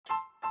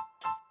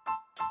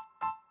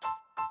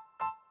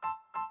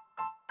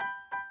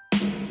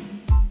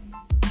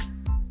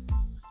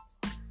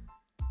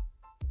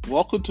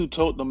Welcome to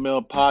Tote the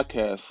Mail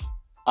podcast.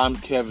 I'm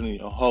Kevin,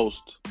 your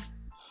host.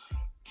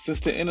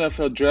 Since the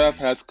NFL draft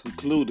has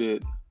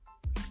concluded,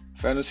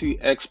 fantasy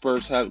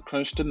experts have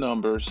crunched the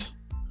numbers.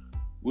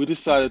 We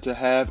decided to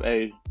have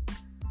a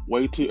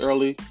way too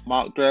early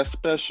mock draft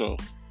special.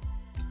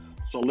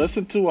 So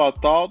listen to our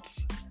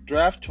thoughts,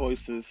 draft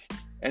choices,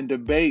 and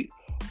debate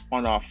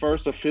on our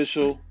first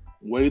official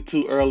way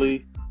too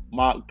early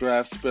mock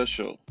draft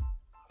special.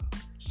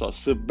 So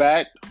sit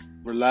back,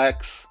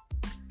 relax,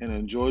 and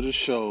enjoy the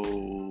show.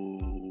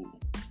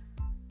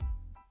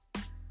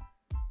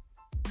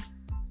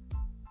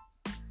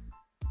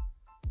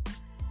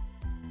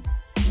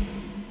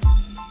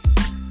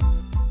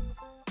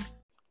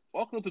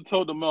 Welcome to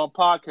Tote the Mail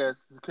podcast.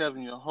 This is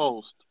Kevin, your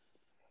host.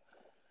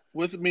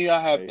 With me,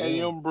 I have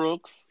A.M.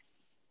 Brooks.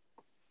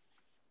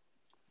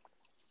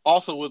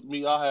 Also with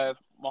me, I have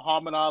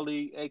Muhammad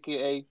Ali,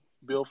 a.k.a.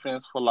 Bill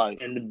Fans for Life.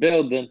 In the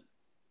building.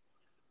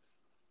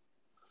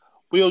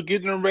 We are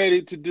getting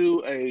ready to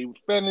do a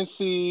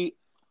fantasy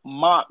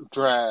mock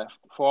draft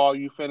for all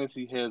you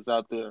fantasy heads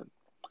out there.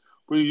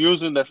 We're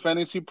using the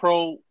Fantasy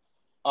Pro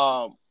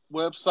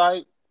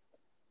website,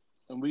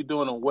 and we're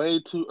doing a way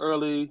too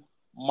early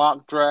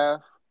mock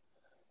draft.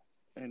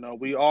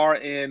 We are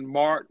in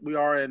March. We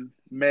are in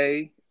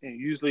May, and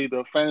usually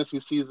the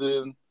fantasy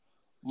season,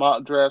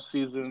 mock draft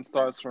season,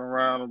 starts from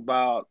around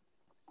about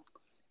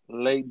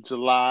late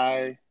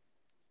July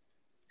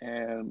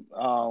and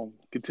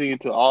continue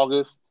to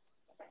August,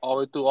 all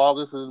the way through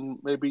August, and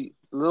maybe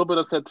a little bit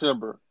of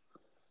September,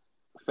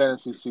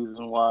 fantasy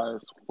season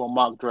wise for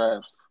mock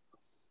drafts.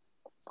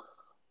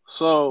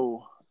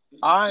 So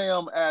I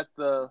am at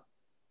the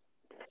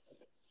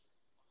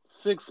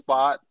 6th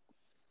spot.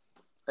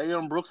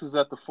 A.M. Brooks is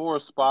at the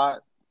 4th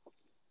spot,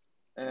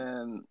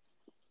 and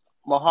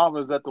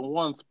Muhammad is at the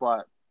 1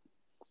 spot.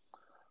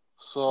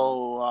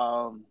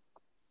 So,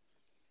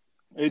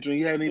 Adrian,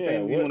 you have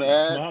anything you want to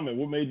add? Muhammad,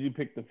 what made you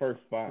pick the 1st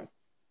spot?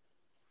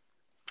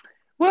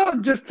 Well,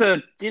 just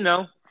to,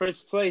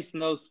 first place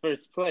knows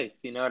first place.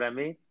 You know what I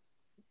mean?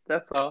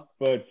 That's all.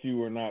 But you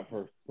were not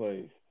first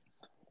place.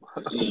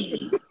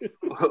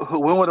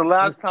 When was the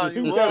last time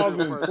you was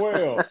in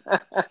first?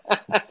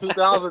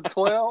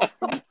 2012?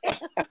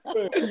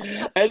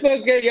 It's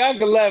okay. Y'all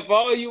can laugh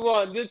all you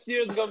want. This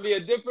year's gonna be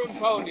a different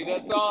pony.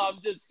 That's all.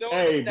 I'm just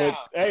showing it now.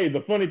 But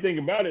the funny thing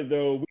about it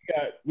though,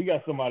 we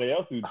got somebody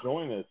else who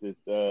joined us.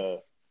 It's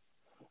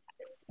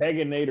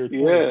Paganator 25.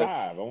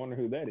 Yes. I wonder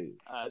who that is.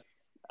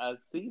 I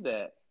see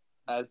that.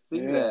 I see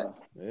that.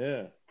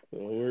 Yeah. So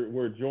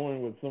we're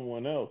joined with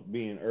someone else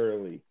being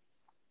early.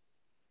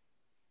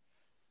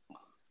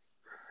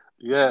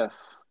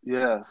 Yes.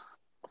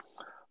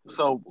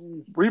 So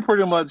we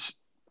pretty much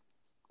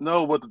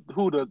know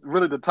who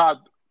the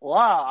top.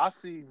 Wow, I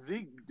see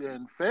Zeke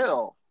then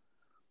fell.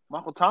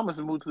 Michael Thomas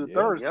moved to the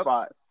 3rd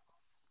spot.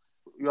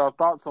 Your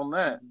thoughts on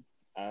that?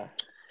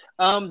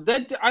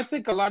 I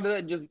think a lot of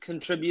that just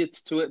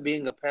contributes to it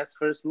being a pass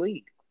first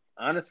league.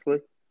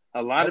 Honestly,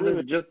 a lot of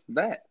it's just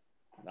that.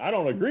 I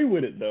don't agree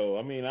with it though.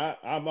 I mean,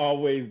 I'm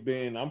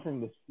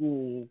from the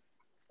school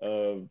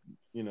of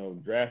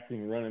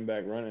drafting running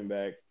back.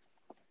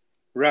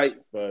 Right.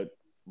 But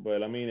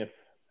I mean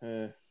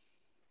that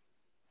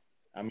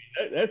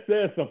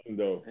says something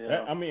though.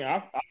 Yeah.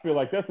 I feel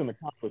like that's an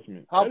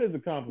accomplishment. That is an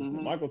accomplishment.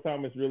 Mm-hmm. Michael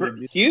Thomas really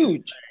did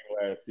huge.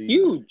 Last season.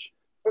 Huge.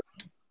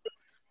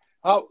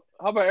 How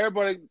about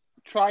everybody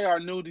try our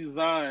new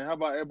design? How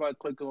about everybody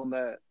click on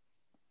that?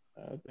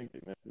 I think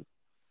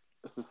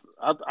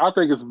I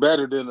think it's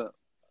better than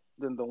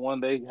the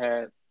one they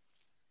had,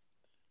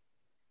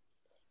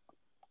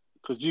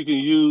 because you can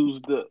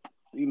use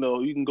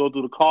you can go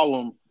through the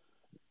column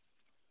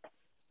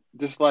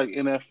just like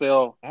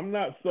NFL. I'm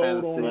not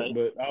sold on it,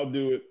 but I'll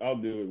do it. I'll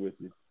do it with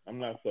you. I'm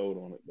not sold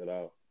on it, but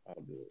I'll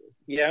do it.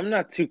 Yeah, I'm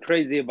not too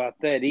crazy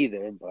about that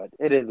either, but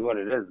it is what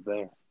it is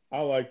there. I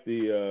like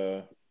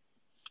the.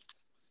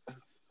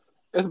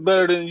 It's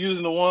better than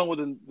using the one with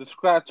the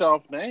scratch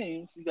off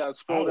names. You got to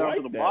scroll down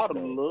to the bottom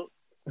and look.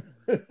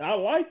 I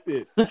liked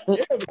it.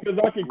 Yeah, because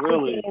I can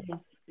really.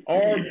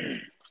 All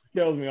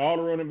tells me all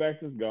the running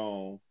backs is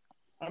gone.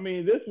 I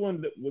mean, this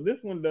one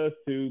does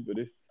too, but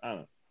I don't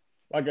know.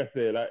 Like I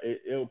said,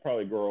 it'll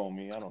probably grow on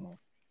me. I don't know.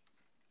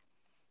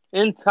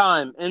 In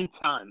time,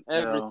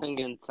 everything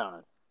in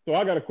time. So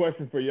I got a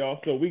question for y'all.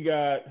 So we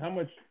got how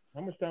much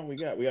time we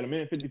got? We got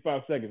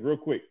 1:55 seconds. Real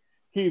quick,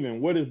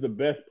 Kevin, what is the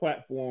best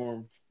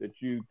platform that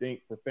you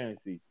think for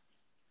fantasy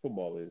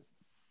football is?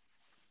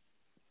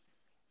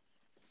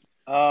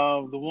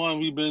 The one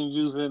we've been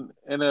using,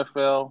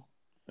 NFL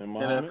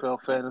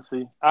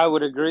fantasy. I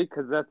would agree,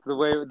 because that's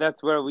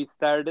where we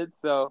started.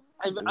 So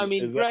I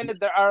mean, granted,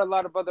 there are a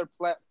lot of other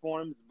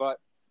platforms, but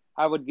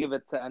I would give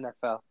it to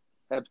NFL.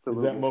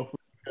 Absolutely. Is that mostly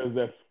because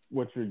that's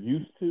what you're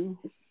used to,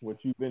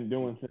 what you've been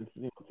doing since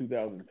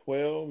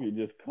 2012?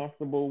 You're just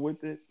comfortable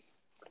with it?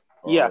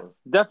 Yes,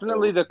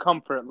 definitely the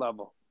comfort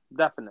level.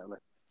 Definitely.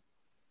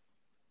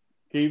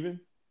 Kevin?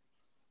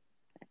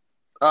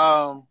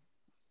 I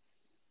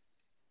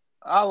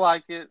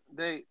like it.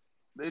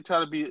 they try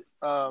to be they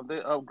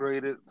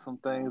upgraded some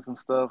things and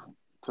stuff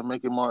to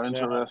make it more Now,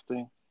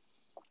 interesting.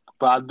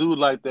 But I do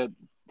like that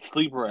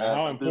Sleeper now, app.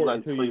 how I do important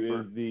like to you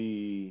Sleeper. is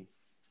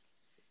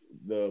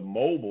the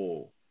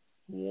mobile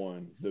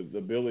one, the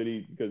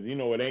ability, because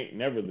it ain't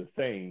never the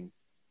same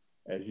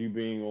as you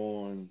being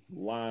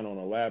online on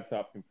a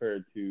laptop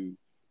compared to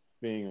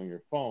being on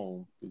your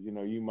phone. Because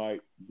you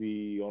might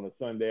be on a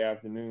Sunday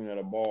afternoon at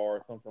a bar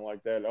or something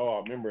like that. Oh,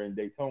 I remember in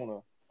Daytona,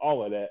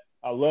 all of that.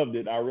 I loved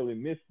it. I really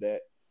missed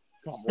that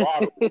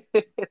camaraderie.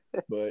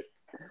 But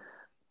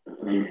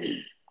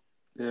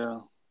Yeah.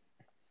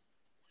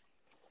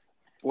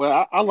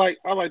 Well, I like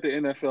the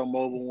NFL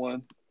mobile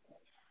one,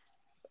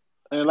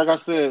 and like I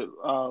said,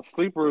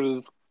 Sleeper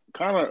is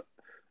kind of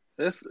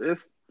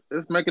it's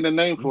making a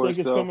name you for think it's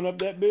itself. coming up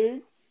that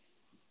big?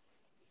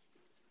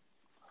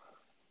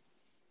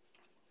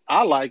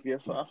 I like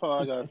it, so that's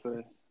all I gotta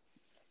say.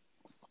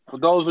 For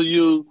those of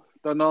you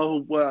that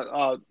know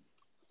what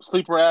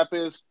Sleeper app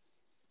is,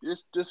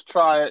 just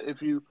try it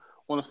if you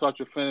want to start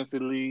your fantasy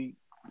league.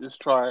 Just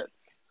try it.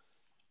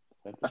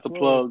 That's a That's the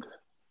plug. plug.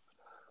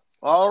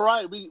 All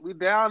right, we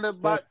down to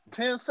about 7,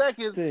 10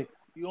 seconds. 6,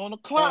 You on the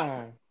clock?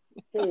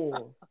 5, 4.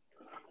 All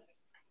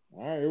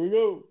right, here we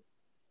go.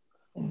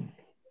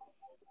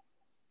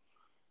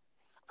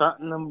 Spot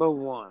number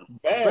one.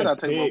 Better Bad not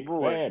take my pick.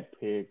 boy. Bad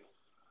pick.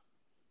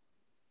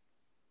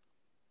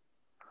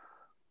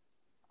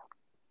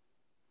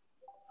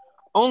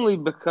 Only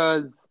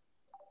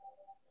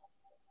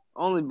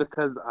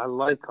because I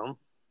like him.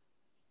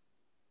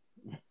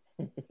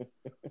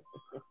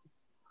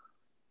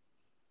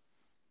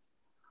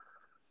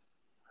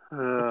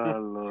 Oh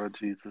Lord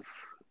Jesus.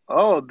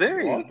 Oh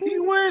dang, Barkley? he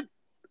went.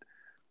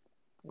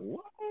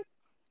 What?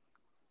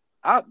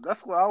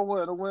 That's what I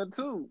would have went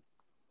too.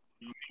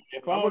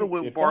 If I would have I'm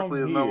went if Barkley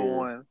I'm as number here,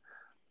 one.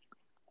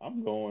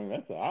 I'm going.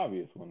 That's an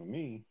obvious one to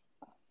me.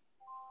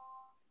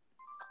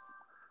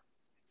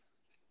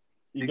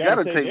 You You got to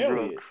got to take take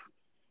Elliott. Brooks.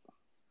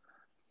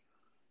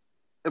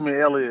 I mean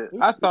Elliott.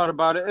 I thought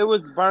about it. It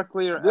was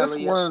Barkley or This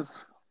Elliott.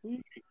 was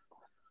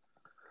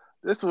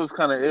this was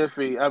kind of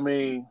iffy. I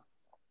mean,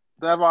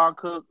 Devon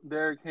Cook,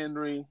 Derrick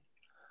Henry.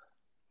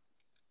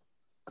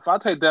 If I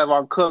take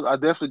Devon Cook, I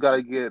definitely got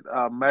to get With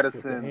the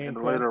Madison in the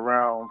handcuff. later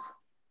rounds.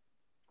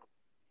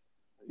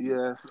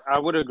 Yes, I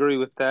would agree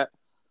with that.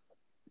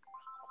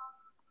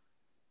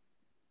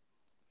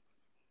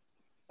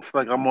 it's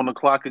like I'm on the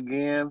clock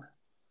again.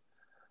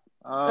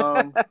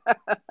 Um,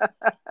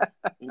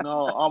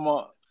 I'm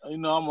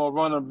a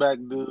running back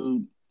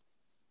dude.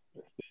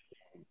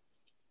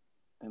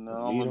 I'm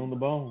Meat a on the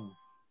bone.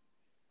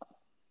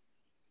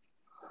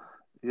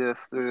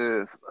 yes,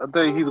 there is. I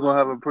think he's gonna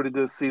have a pretty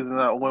good season.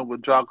 I went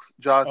with Josh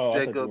Oh, I thought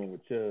you went Jacobs.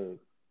 with Chubb.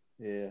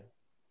 Yeah.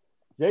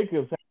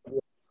 Jacobs has the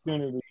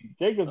opportunity.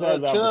 Jacobs has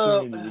the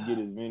Chubb. opportunity to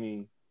get as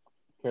many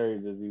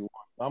carries as he wants.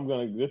 I'm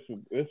gonna. This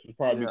would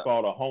probably be Yeah.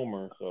 called a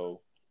homer. So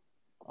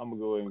I'm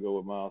gonna go ahead and go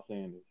with Miles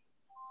Sanders.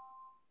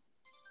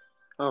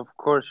 Of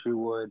course you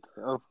would.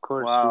 Of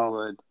course you Wow.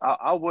 would.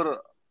 I would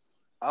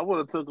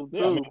have took him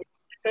Yeah, I mean, too.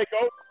 take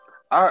over.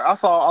 I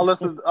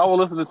will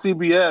listen to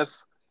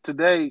CBS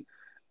today,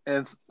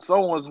 and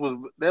someone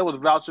was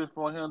vouching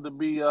for him to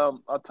be a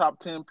top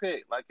 10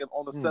 pick, like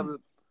on the Hmm,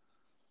 seventh,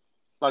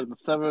 like the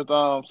seventh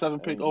that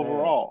pick ain't bad.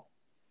 overall.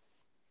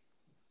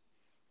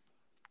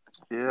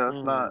 Yeah,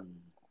 it's not.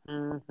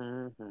 Mm.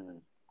 Mm-hmm.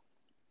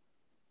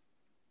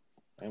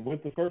 And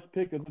with the first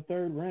pick of the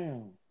third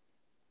round,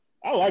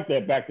 I like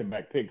that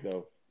back-to-back pick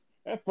though.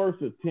 That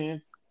first of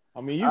 10.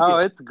 I mean, Oh,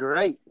 it's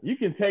great. you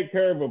can take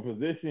care of a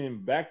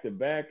position back to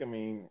back. I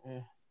mean,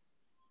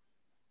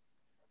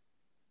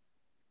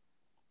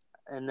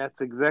 And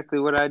that's exactly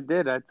what I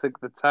did. I took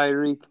the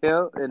Tyreek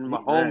Hill and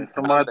Man, Mahomes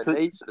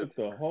combination. took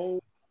the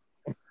whole.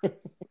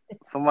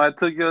 somebody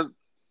took your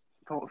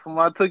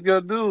somebody took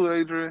your dude,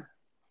 Adrian,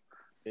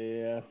 Yeah,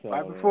 I right saw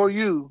that before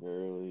you.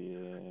 early.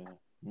 Yeah.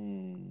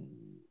 Hmm.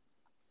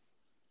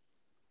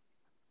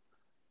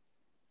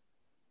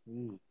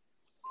 Hmm.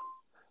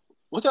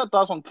 What's your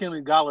thoughts on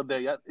Kenny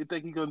Galladay? You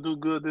think he's gonna do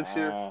good this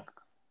year?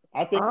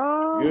 I think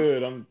Oh,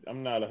 good.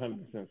 I'm not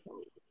 100%.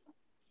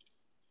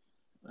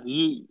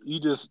 You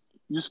I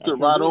skipped sure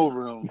right did.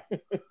 over him.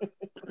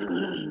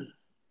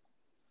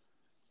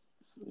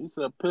 He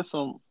said, "Put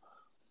some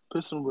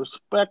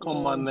respect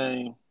on my Well,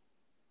 name."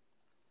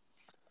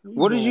 you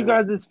what is you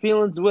going with guys'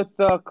 feelings with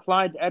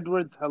Clyde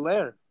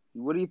Edwards-Helaire?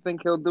 What do you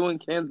think he'll do in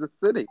Kansas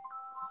City?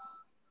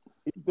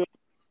 he still,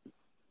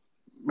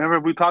 Remember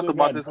we talked still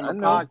got about this on I the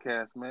know.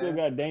 podcast, still man,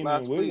 got Damian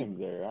last week. Williams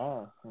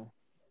there.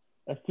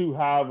 That's too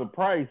high of a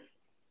price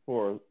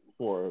for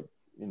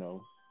you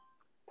know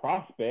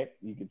prospect,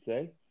 you could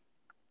say.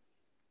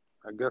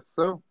 I guess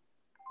so.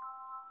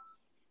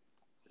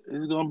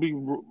 It's gonna be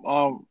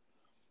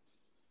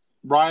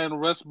Brian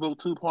Westbrook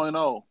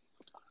 2.0.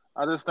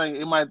 I just think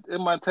it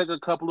might take a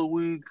couple of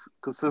weeks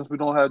because since we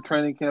don't have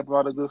training camp and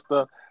all that good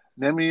stuff,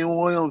 Damian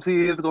Williams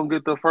he is gonna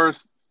get the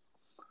first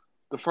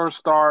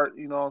start.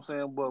 You know what I'm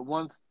saying? But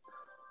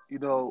you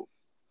know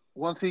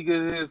once he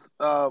get his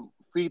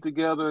feet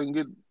together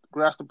and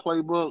grasp the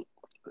playbook,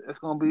 It's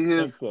gonna be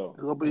his. So.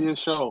 It's gonna be his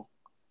show.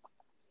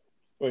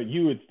 But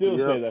you would still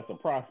say that's a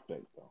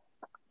prospect, though,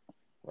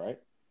 right?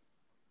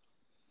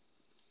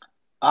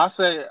 I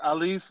say at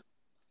least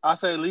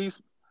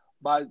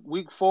by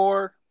week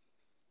 4,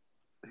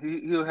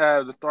 he'll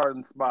have the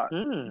starting spot.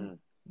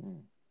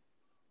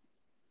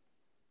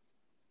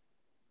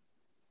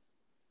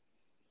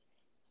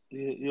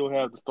 He'll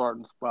have the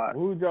starting spot.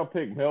 Who would y'all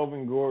pick,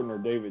 Melvin Gordon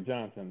or David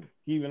Johnson?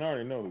 Steven, I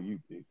already know who you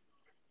pick.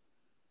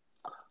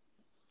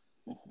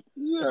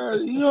 Yeah,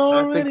 you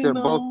already I think they're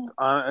know.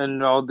 both,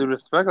 in all due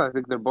respect, I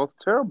think they're both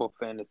terrible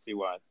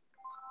fantasy-wise.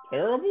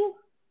 Terrible?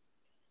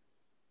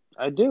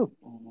 I do.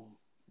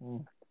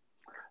 When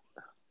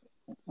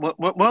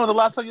was the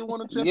last time you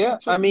won a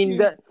championship? Yeah, I mean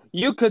that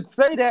you could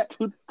say that,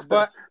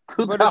 but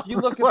if you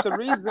look at the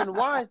reason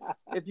why,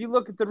 I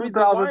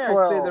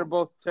say they're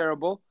both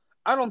terrible,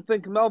 I don't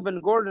think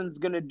Melvin Gordon's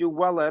going to do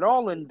well at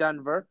all in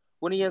Denver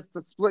when he has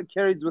to split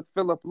carries with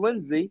Philip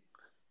Lindsay,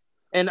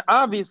 and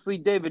obviously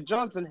David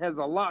Johnson has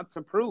a lot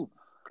to prove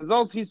because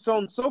all he's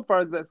shown so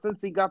far is that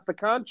since he got the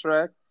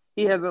contract,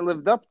 he hasn't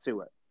lived up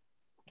to it.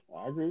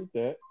 I agree with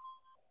that.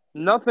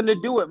 Nothing to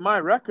do with my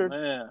record,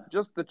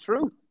 just the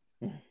truth.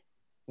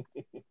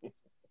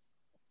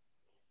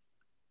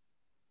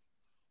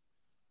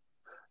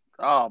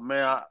 Oh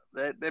man,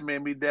 that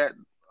made me that.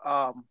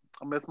 I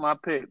missed my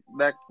pick,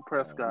 Dak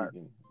Prescott.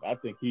 I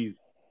think he's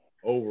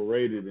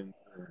overrated.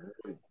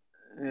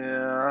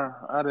 Yeah,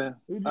 I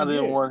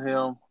didn't want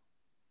him.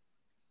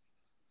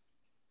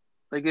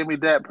 They gave me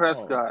Dak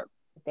Prescott.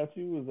 I thought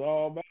you was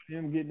all about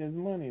him getting his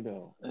money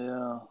though.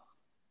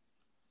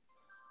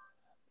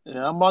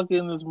 Yeah, I'm about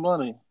getting his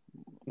money,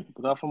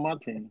 but not from my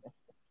team.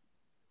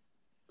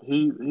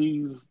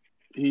 He's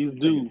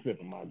due. Sip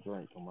of my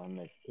drink on my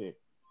next pick.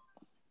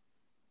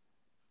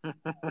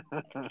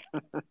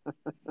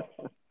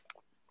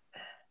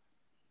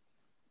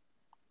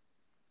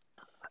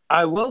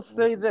 I will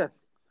say this.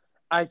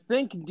 I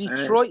think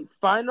Detroit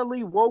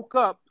finally woke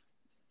up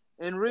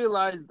and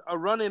realized a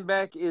running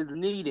back is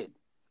needed.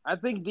 I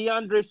think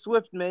DeAndre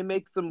Swift may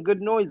make some good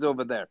noise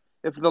over there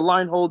if the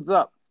line holds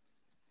up.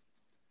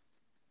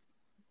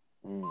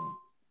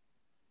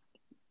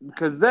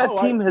 Because that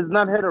team has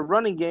not had a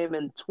running game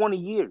in 20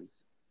 years.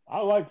 I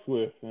like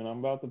Swift, and I'm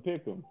about to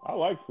pick him. I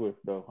like Swift,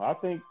 though. I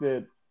think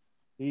that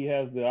he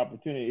has the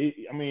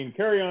opportunity. I mean,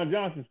 Kerryon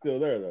Johnson's still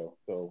there, though.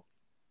 So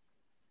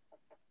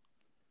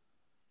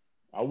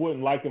I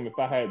wouldn't like him if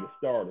I had to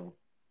start him.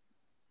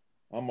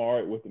 I'm all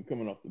right with him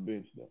coming off the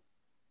bench, though.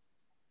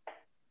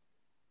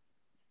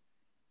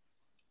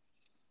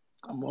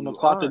 I'm on the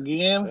clock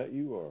again. That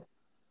you are.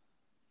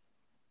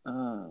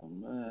 Oh,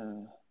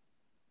 man.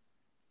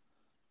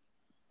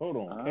 Hold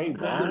on.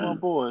 Kayvon? My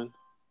boy.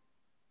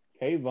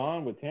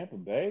 Kayvon with Tampa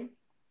Bay?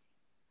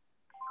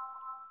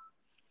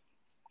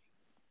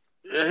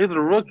 Yeah, he's a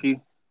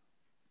rookie.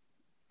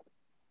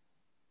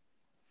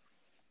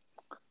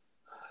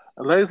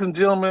 Ladies and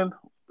gentlemen,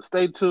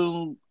 stay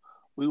tuned.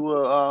 We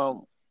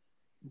will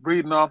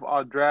reading off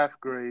our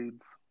draft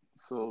grades.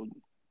 So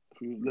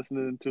if you're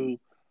listening to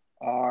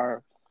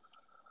our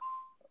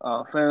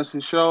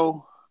fantasy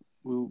show,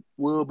 we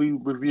will be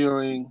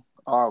reviewing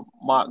our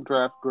mock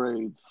draft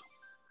grades.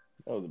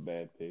 That was a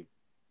bad pick.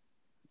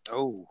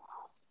 Oh.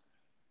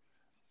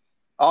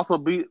 Also,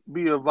 be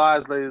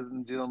advised, ladies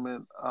and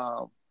gentlemen,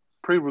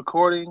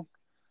 pre-recording,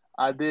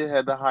 I did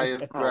have the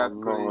highest draft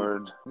grade.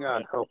 Lord,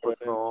 God help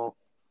us all.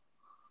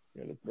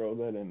 You gotta throw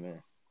that in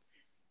there.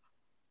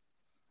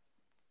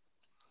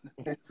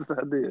 Yes,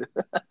 I did.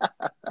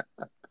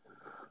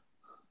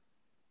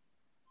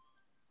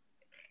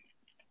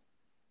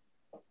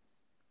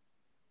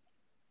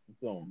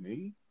 It's on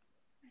me?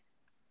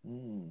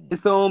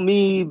 It's on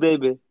me,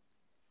 baby.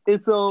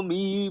 It's on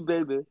me,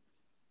 baby.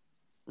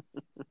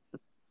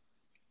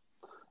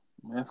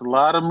 That's a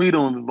lot of meat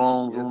on the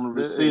bones on the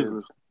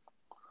receivers.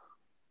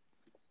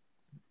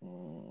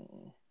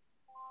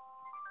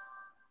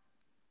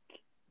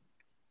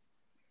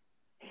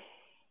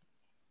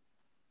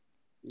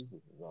 This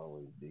is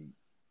always deep.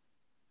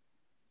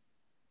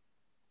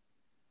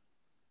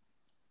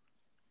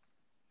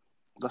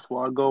 That's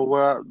why I go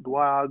where I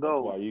go.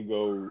 That's why you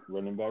go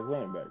running back,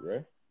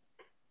 right?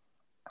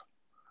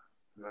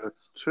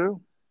 That's true.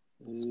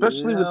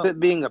 Especially with it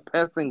being a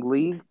passing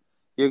league,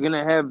 you're going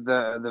to have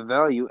the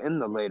value in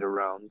the later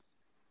rounds.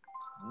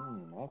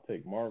 I'll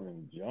take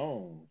Marvin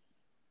Jones,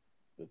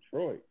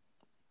 Detroit.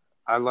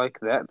 I like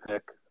that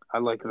pick. I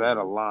like that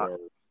a lot.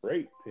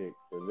 Great pick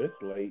for this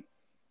late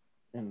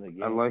in the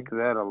game. I like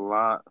that a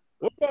lot.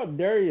 What about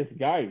Darius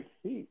Geis?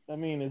 Is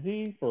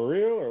he for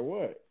real or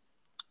what?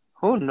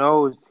 Who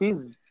knows? He's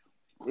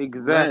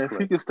exactly. Man, if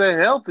he can stay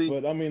healthy.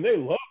 But, they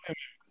love him.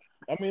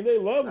 They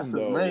love That's him,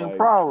 though. That's his main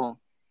problem.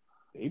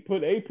 He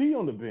put AP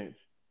on the bench.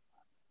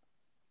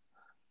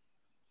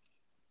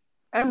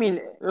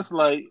 It's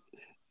like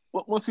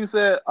once he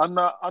said, "I'm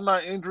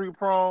not injury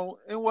prone,"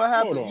 and what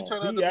happened? You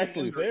turned out to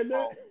be injury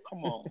prone.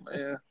 Come on,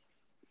 man.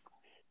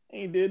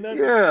 He did nothing.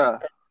 Yeah.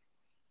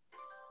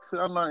 He said,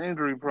 "I'm not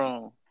injury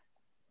prone."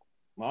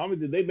 Muhammad,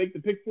 did they make the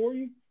pick for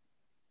you?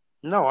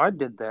 No, I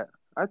did that.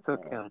 I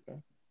took Oh, him. okay.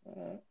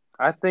 All right.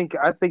 I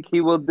think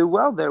he will do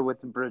well there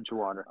with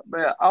Bridgewater.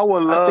 Man,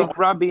 I think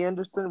Robbie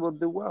Anderson will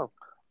do well.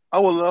 I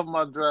would love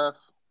my draft.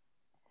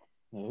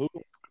 Who?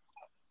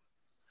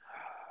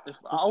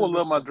 I would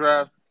love my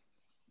draft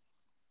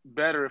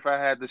better if I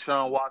had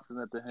Deshaun Watson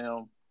at the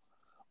helm.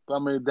 But I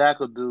mean, Dak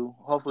will do.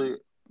 Hopefully,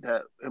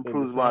 that So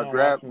improves my Deshaun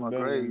draft, Watson my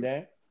better than grade.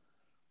 Dak?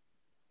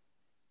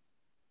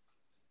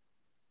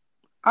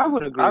 I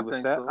would agree I with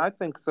think that. so. I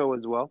think so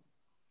as well.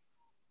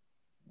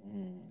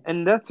 Mm.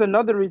 And that's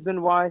another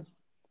reason why.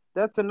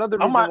 That's another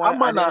reason I why I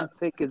might not. didn't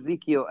take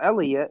Ezekiel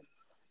Elliott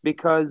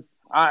because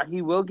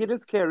he will get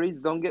his carries.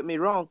 Don't get me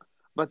wrong,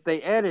 but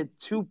they added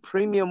two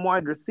premium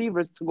wide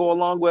receivers to go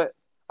along with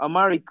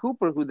Amari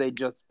Cooper, who they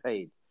just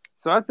paid.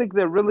 So I think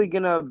they're really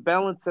gonna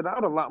balance it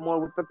out a lot more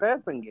with the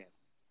passing game.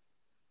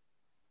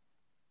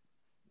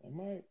 They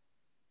might.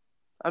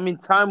 I mean,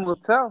 time will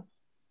tell.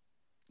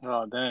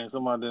 Oh dang!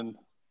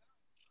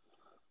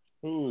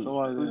 Who?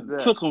 Somebody Who's didn't that?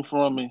 took him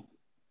from me.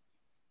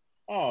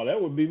 Oh,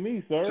 that would be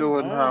me, sir.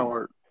 Jordan All right.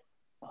 Howard.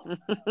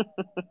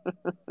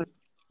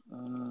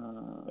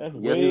 That's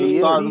Yes, He's a he way. is.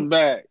 starting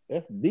back.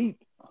 That's deep.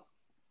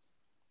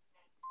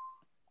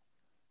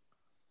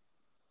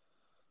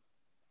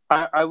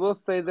 I will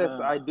say this: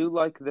 Uh, I do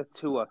like the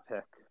Tua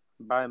pick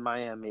by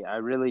Miami. I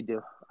really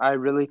do. I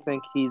really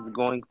think he's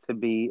going to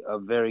be a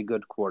very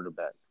good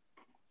quarterback.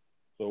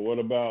 So what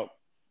about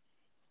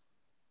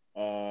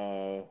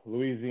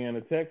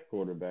Louisiana Tech's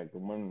quarterback, the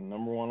one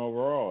number one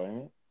overall,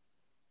 ain't it?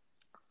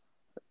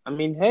 I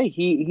mean, hey,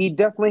 he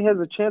definitely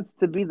has a chance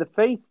to be the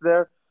face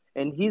there,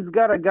 and he's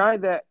got a guy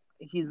that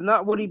he's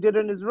not what he did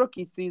in his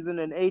rookie season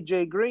in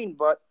AJ Green,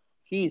 but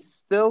he's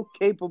still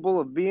capable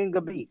of being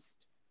a beast.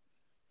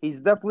 He's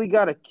definitely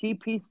got a key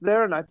piece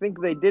there, and I think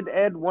they did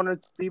add one or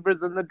two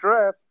receivers in the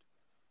draft.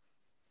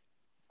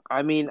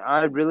 I mean,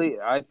 I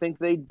think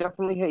they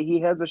definitely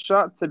he has a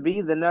shot to be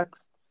the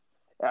next.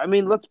 I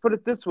mean, let's put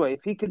it this way: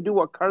 if he could do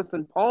what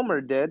Carson Palmer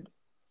did,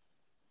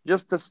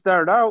 just to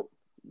start out,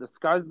 the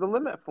sky's the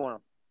limit for him.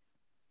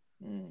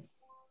 Mm.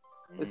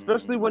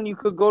 Especially Mm. when you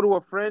could go to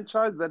a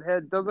franchise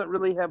that doesn't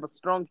really have a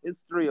strong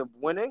history of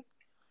winning.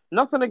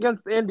 Nothing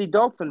against Andy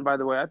Dalton, by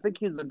the way. I think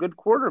he's a good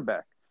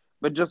quarterback,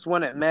 but just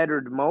when it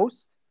mattered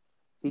most,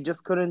 he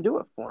just couldn't do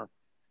it for him.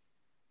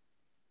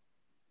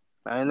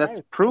 And Why that's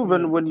is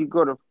proven Damian, when you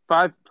go to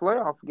 5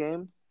 playoff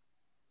games.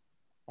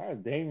 why is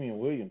Damian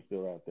Williams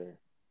still out there?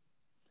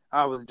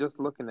 I was just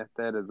looking at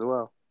that as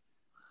well.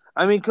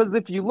 I mean, because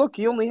if you look,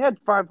 he only had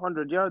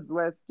 500 yards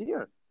last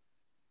year.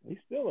 He's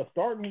still a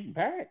starting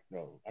back,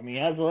 though. I mean,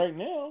 as of right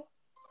now.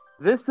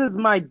 This is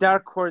my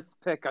dark horse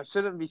pick. I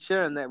shouldn't be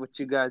sharing that with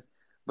you guys,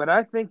 but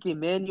I think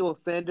Emmanuel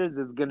Sanders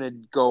is going to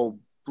go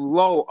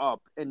blow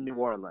up in New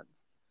Orleans.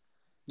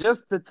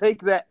 Just to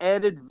take that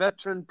added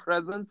veteran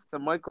presence to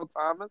Michael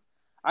Thomas,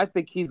 I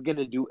think he's going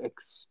to do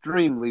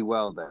extremely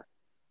well there.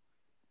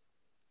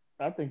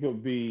 I think he'll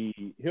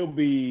be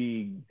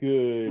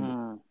good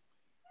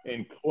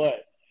in clutch,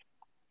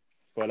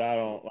 but I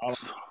don't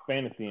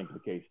fantasy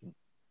implications.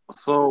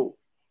 so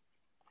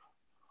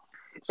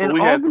And we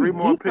all had three these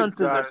more picks,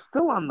 defenses are guys.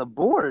 still on the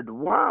board.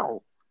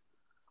 Wow.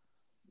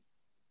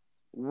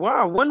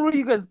 Wow. When were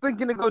you guys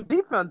thinking to go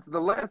defense? The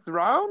last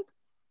round?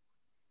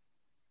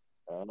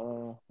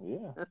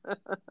 Yeah.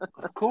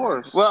 Of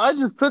course. Well, I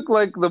just took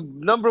like the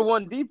number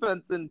one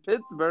defense in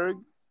Pittsburgh.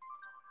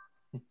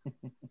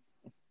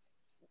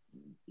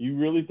 You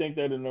really think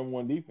they're the number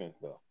one defense,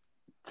 though?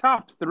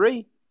 Top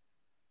 3.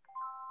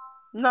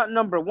 Not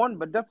number 1,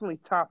 but definitely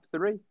top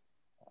 3.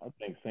 I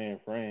think San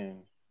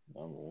Fran's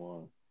number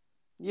one.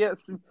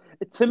 Yes.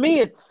 To me,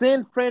 it's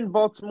San Fran,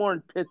 Baltimore,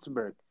 and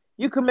Pittsburgh.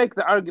 You can make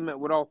the argument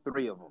with all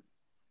 3 of them.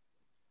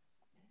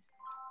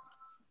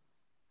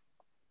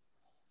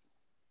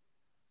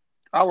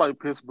 I like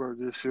Pittsburgh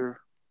this year.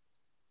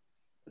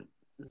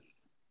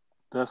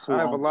 That's who I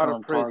have a lot I'm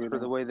of praise targeting. for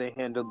the way they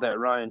handled that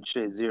Ryan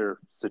Shazier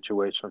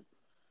situation.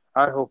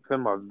 I hope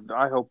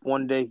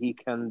one day he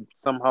can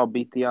somehow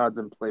beat the odds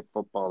and play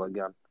football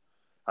again.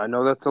 I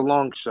know that's a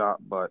long shot,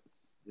 but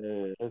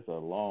Yeah, it's a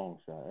long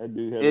shot. That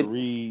dude had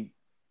to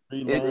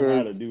relearn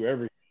how to do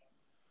everything.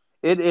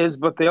 It is,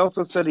 but they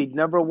also said he'd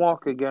never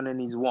walk again, and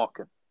he's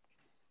walking.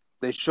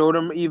 They showed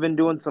him even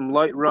doing some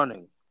light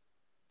running.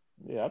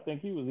 Yeah, I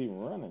think he was even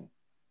running.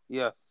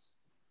 Yes.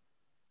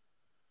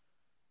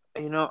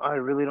 You know, I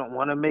really don't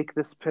want to make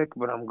this pick,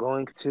 but I'm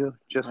going to,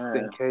 just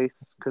in case,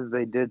 because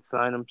they did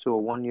sign him to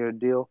a 1-year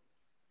deal.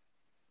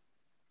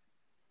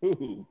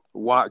 Ooh.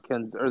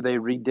 Watkins, or they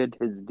redid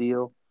his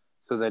deal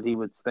so that he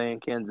would stay in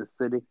Kansas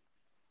City.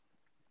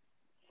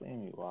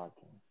 Sammy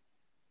Watkins.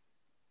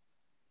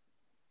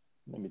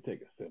 Let me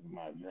take a sip of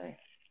my drink.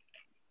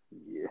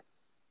 Yeah.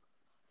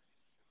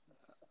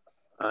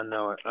 I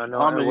know it. I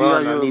Well,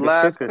 I need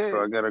a kicker,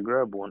 so I got to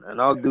grab one. And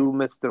I'll do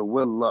Mr.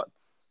 Will Lutz,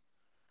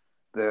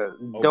 the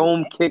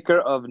dome kicker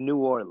of New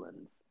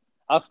Orleans.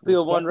 I'll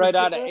steal one right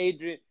out of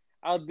Adrian.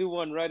 I'll do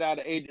one right out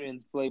of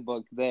Adrian's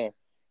playbook there.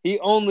 He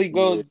only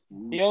goes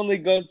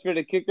for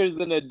the kickers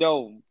in a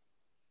dome.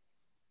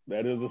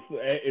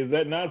 Is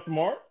that not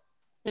smart?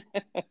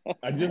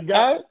 I just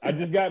got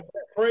Matt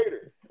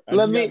Prater.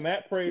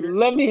 Matt Prater.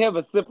 Let me have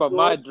a sip of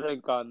my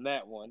drink on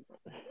that one.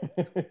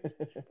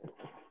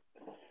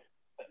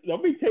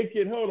 Let me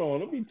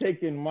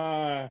taking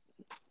my.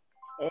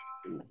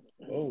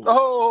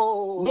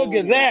 Look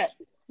at that!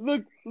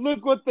 Look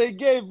what they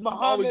gave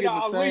Muhammad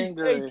Ali,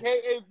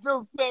 aka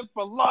Bill Fan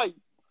for life.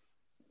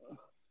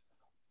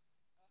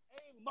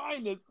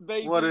 A-,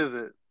 baby. What is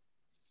it?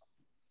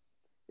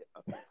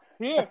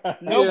 Here,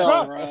 no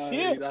problem. Right.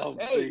 Here,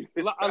 hey,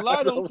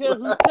 I don't care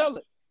who tell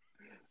it.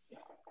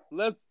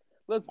 Let's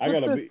put I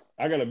got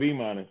a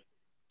B-.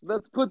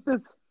 Let's put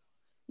this.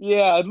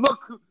 Yeah,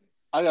 look.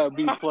 I got a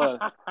B+.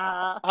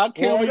 How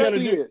can we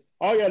see it?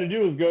 All you got to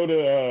do is go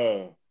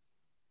to.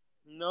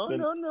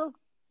 No.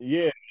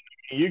 Yeah,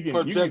 you can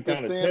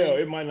kind of tell.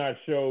 It might not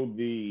show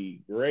the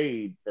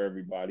grade for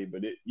everybody,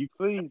 but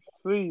please.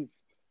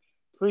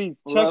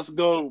 Let's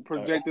go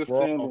projected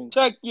standings.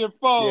 Check your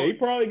phone. Yeah, he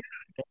probably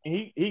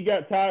he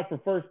got tied for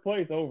first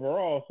place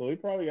overall, so he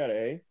probably got an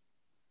A,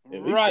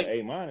 at least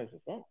an A- or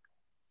something.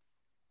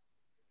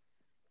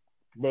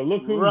 But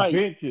look whose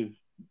bench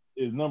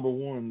is number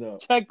one though.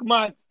 Check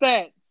my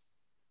stats.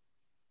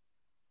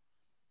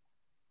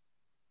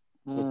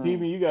 So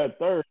Steven, you got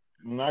third,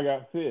 and I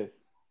got fifth.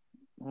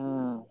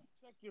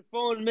 Check your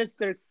phone,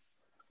 mister.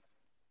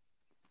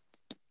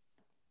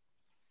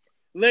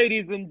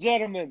 Ladies and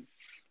gentlemen.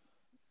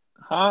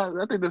 I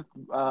think there's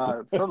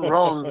something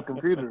wrong with his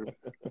computer.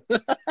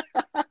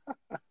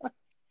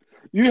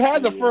 You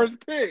had the first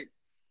pick.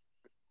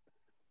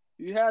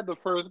 So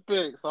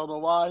I don't know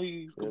why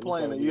he's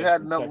complaining. You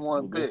had the number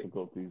one pick.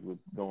 Difficulties with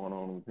going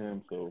on with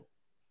him,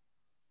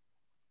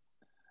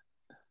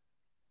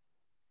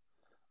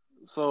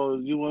 So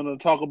you want to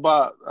talk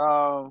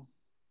about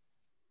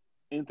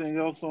anything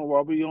else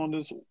while we on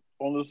this?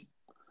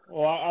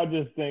 Well, I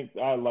just think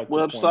I'd like to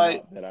website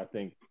point out that I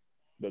think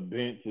the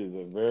bench is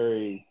a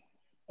very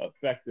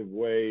effective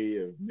way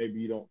of maybe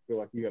you don't feel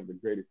like you have the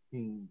greatest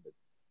team, but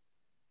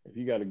if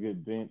you got a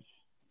good bench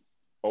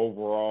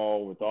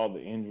overall with all the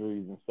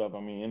injuries and stuff,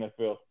 I mean,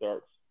 NFL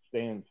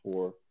stands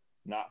for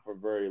not for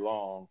very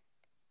long.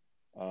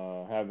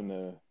 Having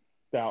a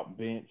stout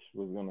bench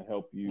was going to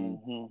help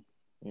you,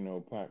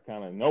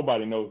 kind of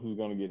nobody knows who's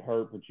going to get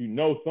hurt, but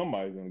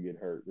somebody's going to get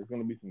hurt. There's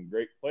going to be some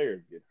great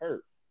players get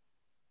hurt.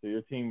 So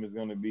your team is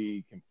going to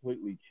be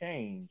completely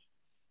changed.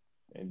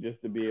 And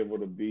just to be able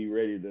to be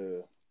ready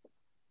to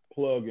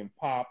plug and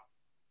pop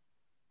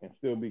and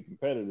still be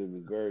competitive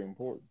is very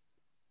important.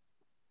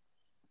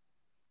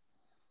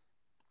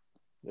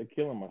 They're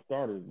killing my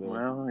starters, though.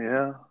 Well,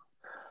 yeah.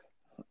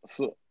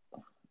 So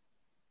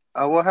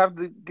I will have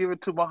to give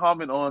it to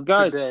Muhammad on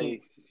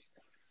today.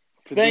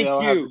 Thank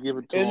I'll you. have to give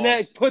it to him.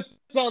 That puts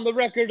on the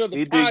record of the podcast.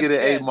 He did get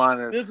an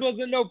A-. This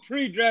wasn't no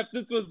pre-draft.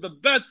 This was the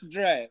best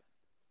draft.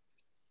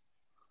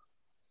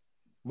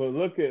 But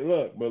look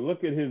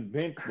at his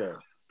bench though.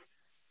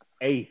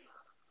 Eighth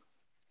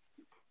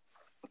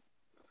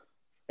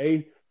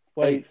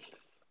place.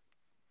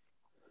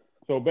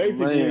 So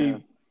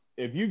basically,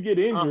 if you get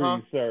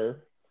injuries,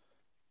 sir.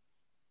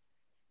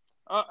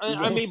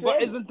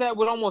 But isn't that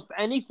with almost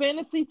any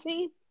fantasy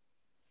team?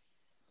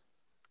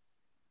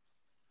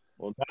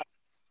 Well,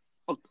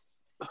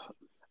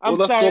 I'm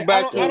sorry.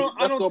 I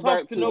don't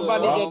talk to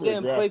nobody that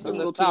didn't play from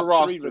the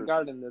top three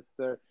regarding this,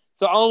 sir.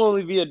 So I'll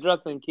only be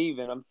addressing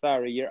Kevin. I'm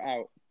sorry, you're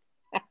out.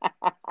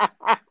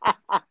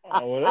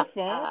 Well, that's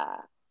fine.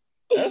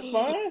 That's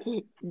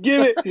fine.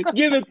 Give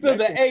it to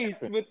the ace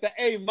with the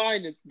A-,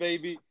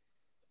 baby.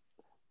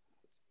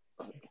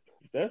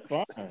 That's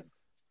fine.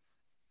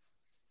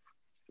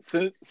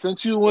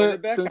 Since you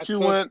went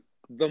one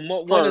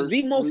of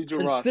the most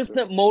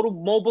consistent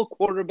mobile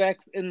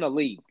quarterbacks in the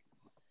league.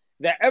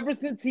 That ever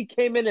since he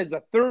came in as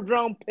a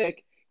third-round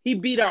pick, he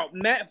beat out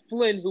Matt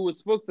Flynn, who was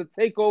supposed to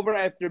take over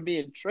after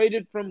being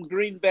traded from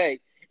Green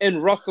Bay,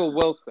 and Russell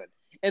Wilson.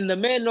 And the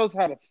man knows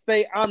how to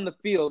stay on the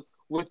field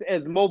with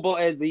as mobile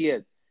as he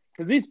is.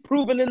 Because he's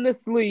proven in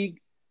this league,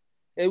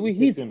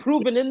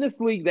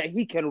 that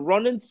he can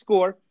run and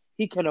score,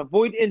 he can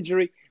avoid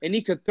injury, and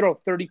he could throw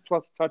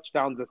 30-plus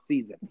touchdowns a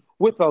season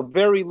with a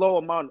very low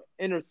amount of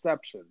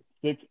interceptions.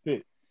 6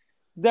 picks.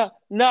 No,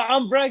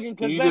 I'm bragging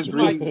because that's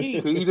my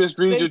team. Can you just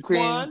read your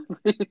team?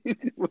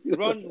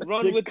 run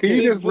with the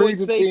big boy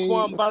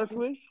Saquon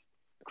Barkley,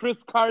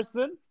 Chris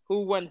Carson,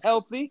 who when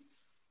healthy,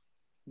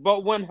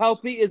 but when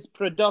healthy is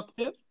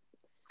productive.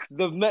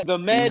 The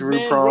madman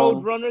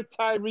roadrunner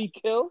Tyreek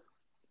Hill,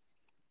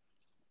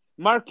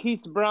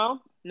 Marquise Brown.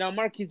 Now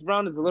Marquise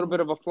Brown is a little bit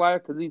of a flyer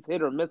because he's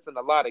hit or miss in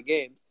a lot of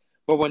games,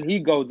 but when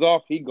he goes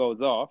off, he goes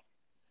off.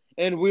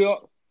 And we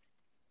all.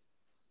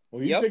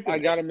 Well, I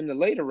got him in the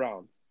later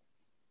rounds.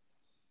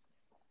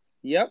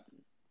 Yep.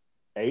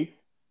 8th.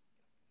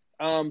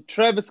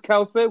 Travis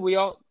Kelce. We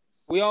all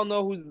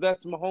know who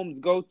that's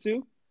Mahomes'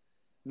 go-to.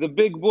 The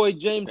big boy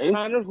James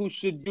Conner, who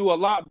should do a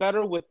lot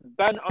better with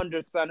Ben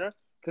under center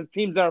because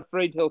teams are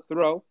afraid he'll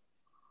throw.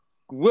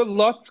 Will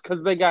Lutz,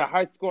 because they got a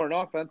high-scoring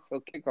offense, he'll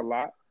kick a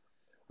lot.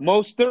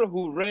 Mostert,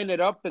 who ran it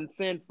up in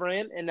San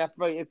Fran, and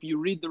if you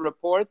read the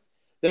reports,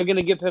 They're going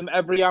to give him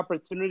every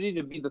opportunity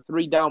to be the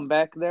 3-down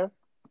back there.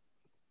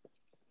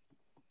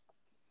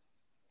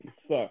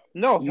 Suck.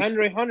 No,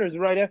 Hunter's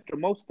right after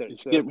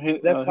Mostert. So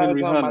that's how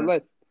it's on my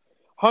list.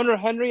 Hunter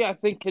Henry, I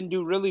think, can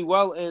do really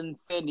well in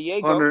San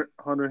Diego.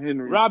 Hunter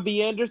Henry.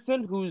 Robbie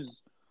Anderson,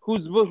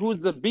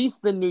 who's a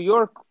beast in New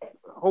York,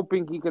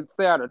 hoping he can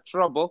stay out of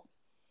trouble.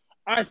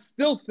 I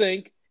still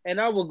think, and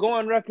I will go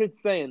on record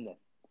saying this,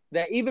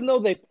 that even though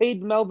they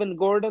paid Melvin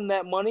Gordon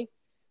that money,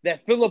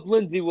 that Philip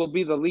Lindsay will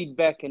be the lead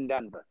back in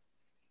Denver.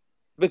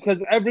 Because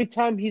every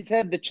time he's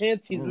had the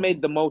chance, he's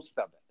made the most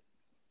of it.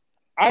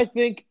 I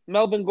think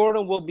Melvin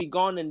Gordon will be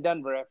gone in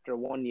Denver after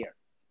 1 year.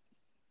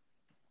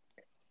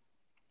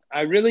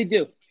 I really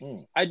do.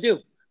 I do.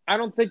 I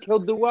don't think he'll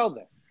do well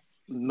there.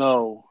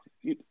 No.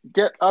 I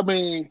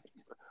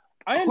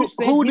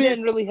understand he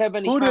didn't really have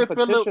any competition last year.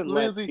 Who did Philip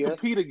Lindsay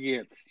compete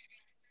against?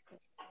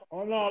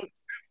 Oh no.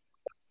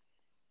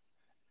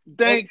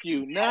 Thank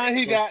you. Now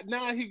he got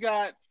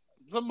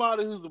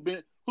somebody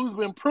who's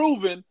been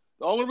proven.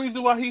 The only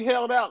reason why he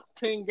held out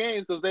 10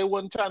 games because they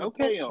wasn't trying to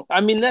pay him.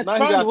 I mean, that's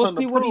fine. We'll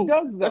see what he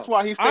does, though. That's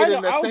why he stayed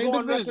in that I'll same go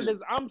on division. record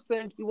as I'm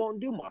saying he won't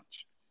do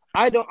much.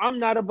 I'm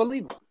not a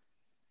believer.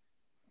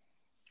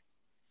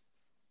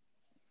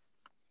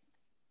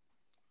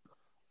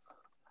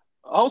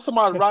 I hope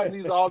somebody's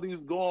writing all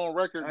these go on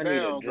record I down.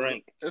 Need a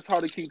drink. It's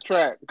hard to keep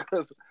track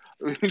because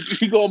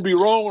you're gonna be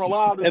wrong on a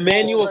lot of this.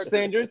 Emmanuel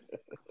Sanders.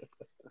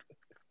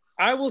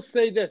 I will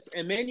say this: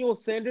 Emmanuel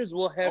Sanders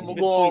will have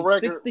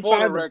between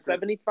 65 and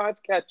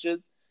 75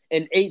 catches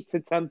and 8 to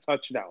 10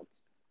 touchdowns.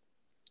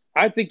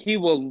 I think he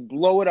will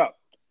blow it up.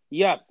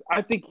 Yes,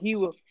 I think he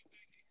will.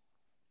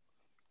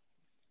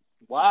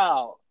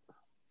 Wow.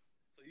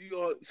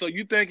 So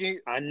you thinking?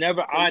 I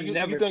never you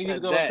think he's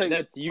gonna take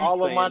that's you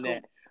all saying of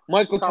that.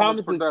 Michael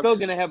Thomas is still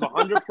going to have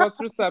 100+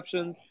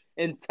 receptions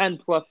and 10+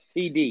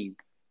 TDs.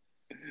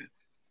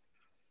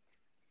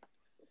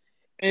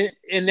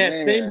 And that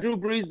same Drew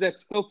Brees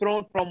that's still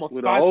throwing for almost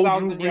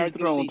 5,000 yards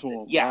a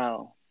season. Yes.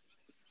 Wow.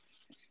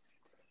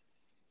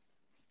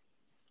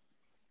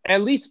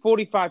 At least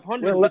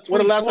 4,500.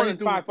 Between 4 and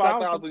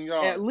 5,000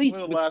 yards. At least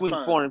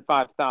between 4 and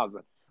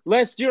 5,000.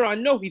 Last year, I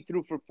know he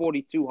threw for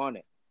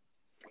 4,200.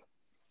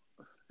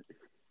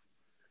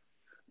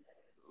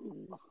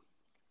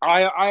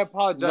 I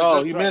apologize.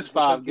 No, he missed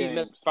 5 games. He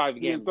missed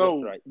 5 games.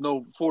 That's right.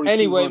 No, 42.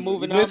 Anyway,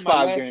 moving on.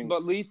 My last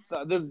but least,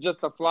 this is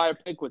just a flyer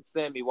pick with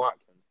Sammy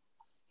Watkins.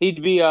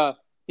 He'd be a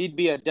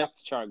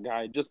depth chart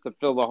guy just to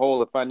fill the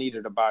hole if I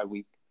needed a bye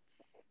week.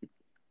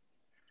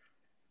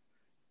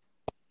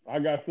 I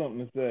got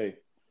something to say.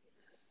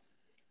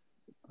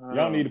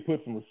 Y'all need to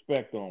put some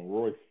respect on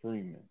Royce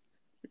Freeman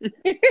for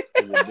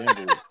the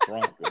Denver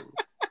Broncos.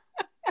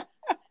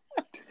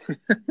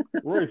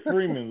 Royce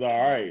Freeman's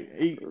all right.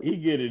 He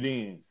get it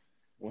in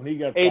when he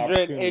got the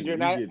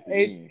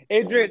opportunity.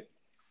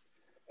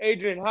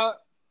 Adrian, how?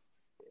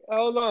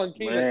 Hold on,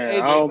 Keenan.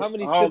 Adrian, how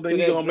many sips did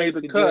he make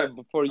the cut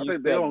before you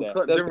said that?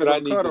 That's what I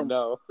need to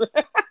know.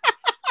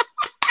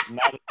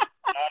 Not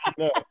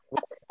enough.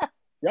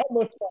 Y'all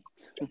must stop.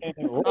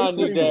 I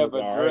need to have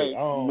a drink.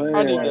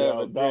 I need to have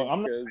a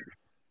drink.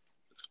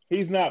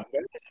 He's not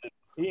better.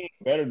 He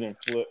ain't better than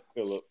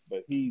Phillip,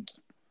 but he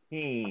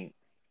ain't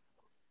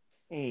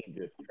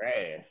just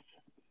trash.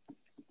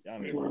 Y'all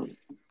need to.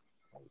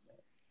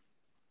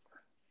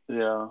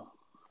 Yeah.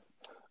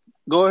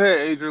 Go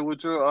ahead, Adrian,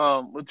 with your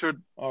All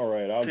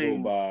right, I'll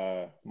team. go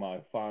by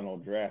my final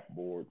draft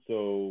board.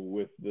 So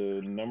with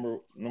the number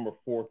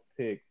 4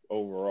 pick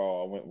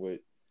overall, I went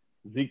with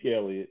Zeke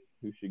Elliott,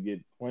 who should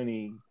get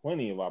plenty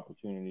of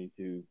opportunity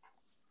to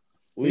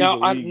lead the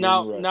league in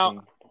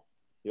rushing.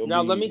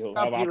 Now let me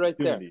stop you right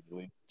there.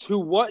 To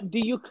what do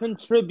you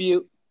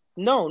contribute?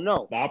 No.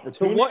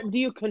 To what do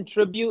you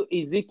contribute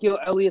Ezekiel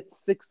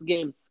Elliott's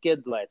 6-game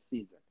skid last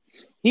season?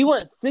 He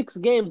went 6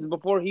 games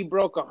before he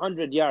broke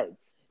 100 yards,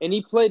 and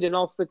he played in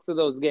all 6 of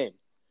those games.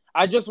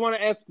 I just want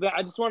to ask that.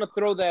 I just want to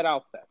throw that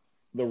out there.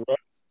 The rush.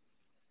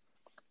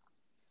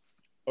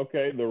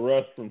 Okay, the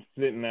rush from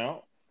sitting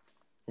out,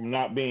 from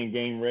not being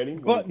game ready.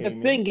 But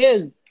the thing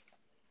is,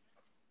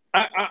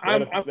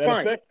 I'm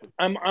fine.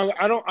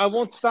 I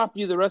won't stop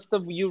you. The rest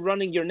of you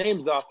running your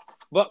names off.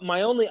 But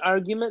my only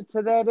argument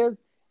to that is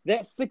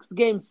that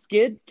 6-game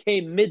skid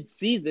came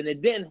mid-season.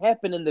 It didn't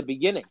happen in the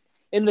beginning.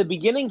 In the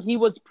beginning, he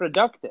was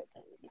productive.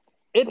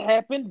 It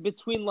happened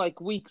between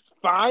weeks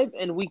 5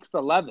 and weeks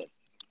 11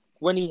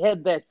 when he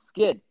had that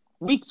skid.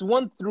 Weeks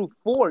 1 through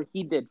 4,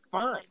 he did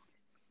fine.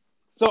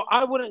 So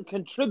I wouldn't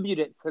contribute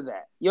it to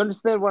that. You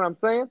understand what I'm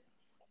saying?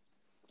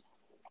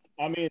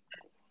 I mean, it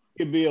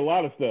could be a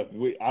lot of stuff.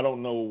 I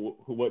don't know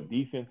what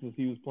defenses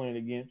he was playing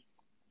against.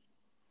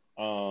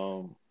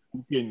 You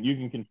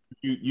can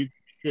contribute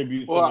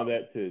some of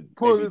that to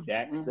maybe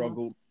Dak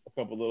struggled a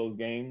couple of those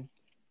games.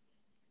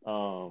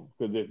 Because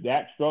if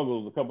Dak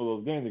struggles a couple of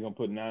those games, they're gonna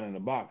put 9 in the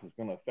box. It's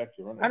gonna affect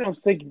your running. I don't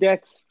think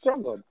Dak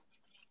struggled.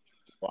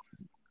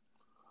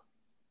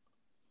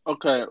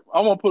 Okay,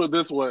 I'm gonna put it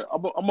this way.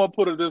 I'm gonna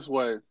put it this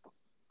way.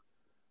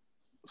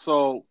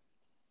 So,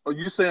 Are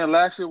you saying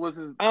last year was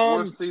his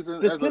worst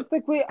season as a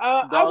Statistically,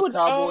 Dallas Cowboy,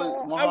 I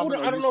would. Muhammad?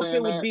 Are I you don't know if it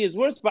saying would that? be his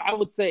worst, but I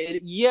would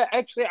say, yeah.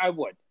 Actually, I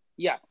would.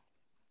 Yes,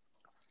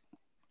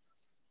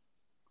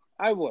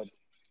 I would.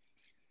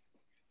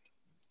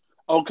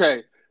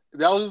 Okay,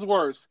 that was his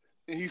worst,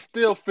 and he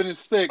still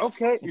finished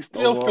sixth. Okay. He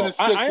still Overall. finished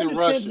sixth I in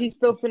understand he rushing.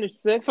 still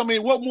finished sixth. So I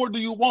mean, what more do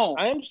you want?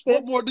 I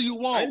understand. What more do you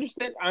I want?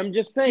 understand. I'm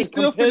just He saying,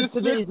 still compared finished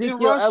to the sixth in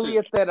Ezekiel rushing.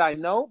 Elliott that I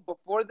know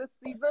before this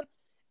season,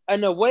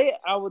 in a way,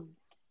 I would.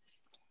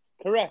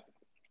 Correct.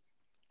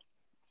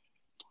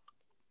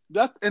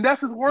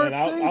 That's his worst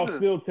And I'll season.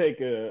 still take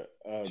a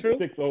True.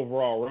 6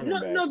 overall running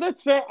back. No,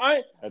 that's fair.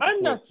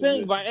 I'm not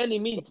saying position. by any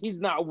means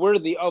he's not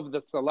worthy of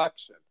the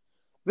selection.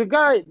 The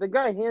guy,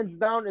 hands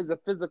down, is a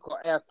physical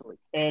athlete.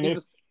 And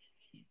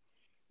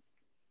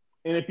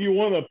if you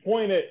want to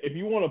point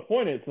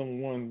at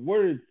someone,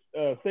 where did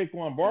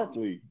Saquon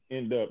Barkley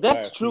end up?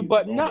 That's true, season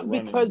but on not the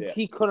running because depth?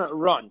 he couldn't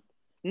run.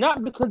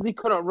 Not because he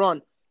couldn't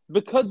run.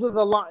 Because of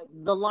the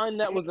line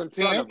that was in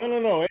front of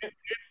him.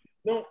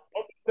 No.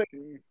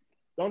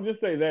 Don't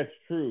just say that's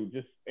true.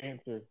 Just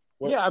answer.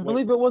 I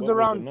believe it was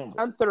around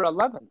 10th or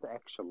 11th,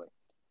 actually,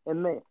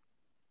 in May.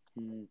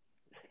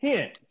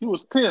 10th. He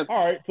was 10th.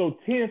 All right, so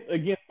 10th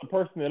against the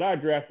person that I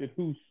drafted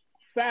who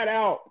sat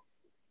out,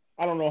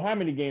 I don't know how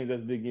many games at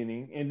the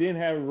beginning, and then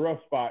had a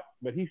rough spot,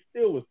 but he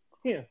still was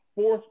 10th,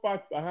 4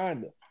 spots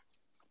behind us.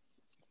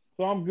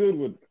 So I'm good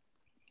with it.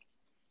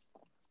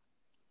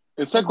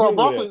 And Saquon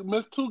Barkley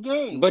missed 2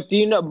 games. But do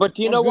you know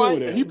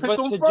why? He picked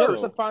him to first.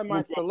 justify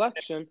my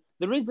selection,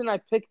 the reason I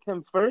picked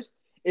him first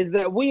is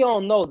that we all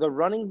know the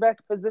running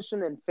back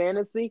position in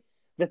fantasy,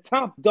 the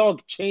top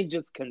dog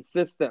changes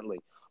consistently.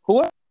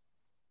 Whoever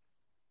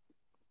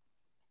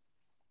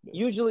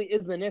usually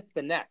isn't it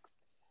the next.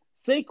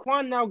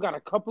 Saquon now got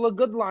a couple of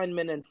good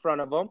linemen in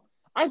front of him.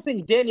 I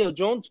think Daniel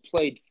Jones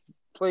played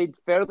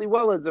fairly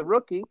well as a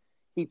rookie.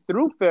 He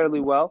threw fairly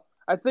well.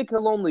 I think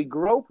he'll only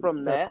grow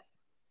from that.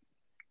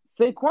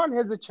 Saquon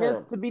has a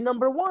chance to be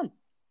number 1.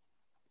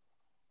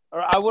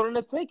 Or I wouldn't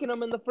have taken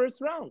him in the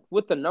first round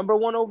with the number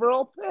 1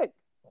 overall pick.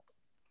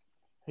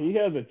 He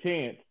has a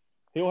chance.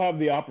 He'll have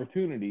the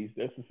opportunities.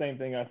 That's the same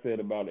thing I said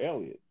about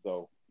Elliott.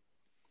 So,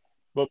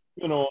 but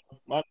go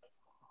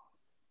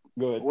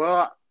ahead.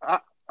 Well,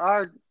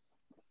 I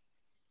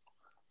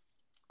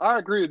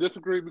agree to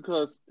disagree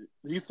because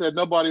he said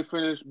nobody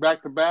finished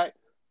back to back.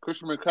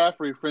 Christian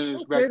McCaffrey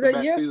finished back to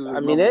back seasons. I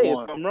mean, hey,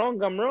 if I'm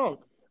wrong, I'm wrong.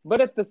 But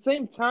at the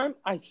same time,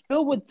 I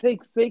still would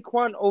take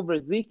Saquon over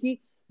Zeke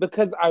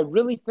because I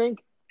really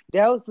think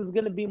Dallas is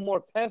going to be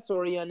more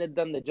pass-oriented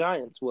than the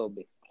Giants will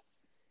be.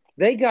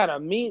 They got a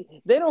mean.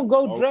 They don't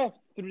go draft.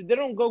 They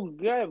don't go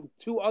grab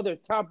 2 other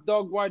top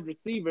dog wide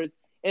receivers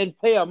and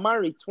pay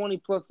Amari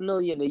 $20+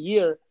 million a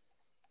year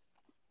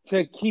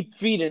to keep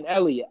feeding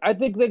Elliott. I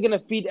think they're going to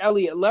feed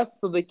Elliott less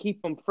so they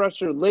keep him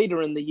fresher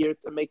later in the year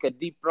to make a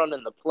deep run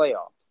in the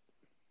playoffs.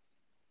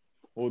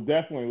 Well,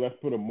 definitely, let's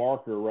put a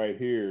marker right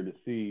here to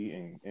see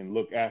and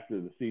look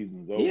after the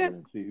season's over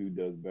and see who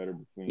does better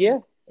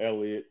between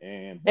Elliott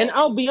and Barkley. And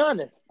I'll be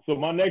honest. So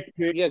my next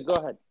pick. Yeah, go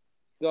ahead.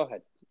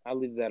 I'll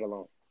leave that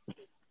alone.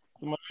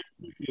 So my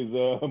next pick is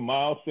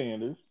Miles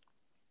Sanders,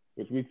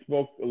 which we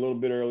spoke a little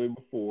bit earlier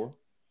before.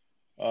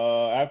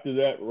 After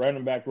that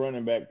running back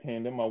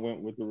tandem, I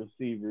went with the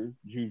receivers,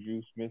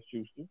 Juju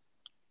Smith-Schuster.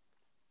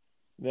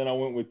 Then I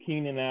went with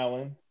Keenan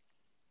Allen.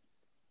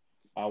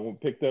 I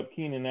picked up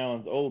Keenan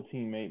Allen's old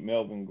teammate,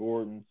 Melvin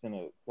Gordon, sent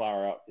a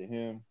flyer out to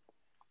him.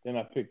 Then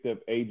I picked up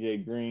A.J.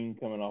 Green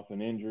coming off an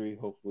injury.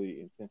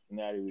 Hopefully in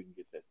Cincinnati we can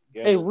get that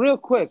together. Hey, real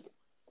quick.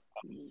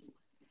 You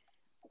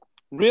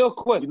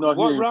know,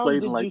 what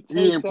round did you take?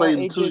 He ain't played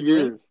in 2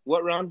 years.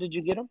 What round did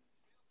you get him?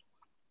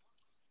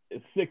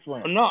 It's 6th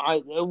round. No,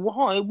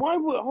 why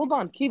hold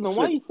on, Kevin.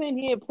 Why are you saying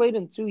he ain't played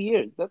in 2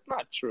 years? That's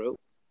not true.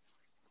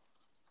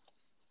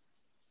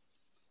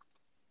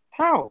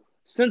 How?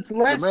 Since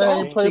last the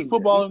man ain't played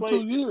football in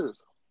 2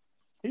 years.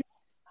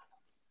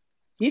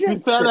 He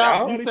didn't sat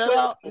out. He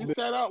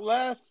sat out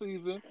last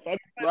season,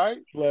 right?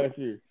 Last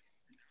year.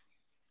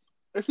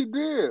 Yes, he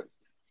did.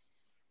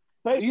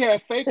 He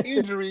had fake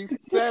injuries,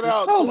 sat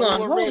out. Hold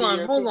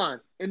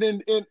on. And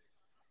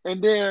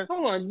then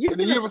hold on. You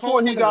the year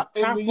before he got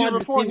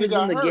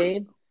hurt.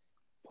 Game,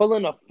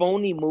 pulling a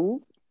phony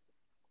move.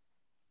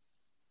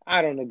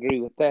 I don't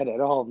agree with that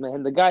at all,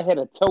 man. The guy had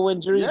a toe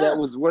injury that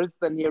was worse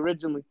than he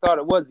originally thought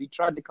it was. He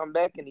tried to come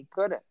back and he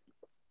couldn't.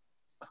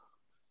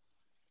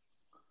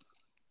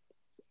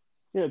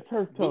 Yeah,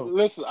 turf toe.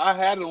 Listen, I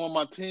had him on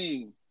my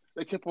team.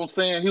 They kept on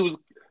saying he was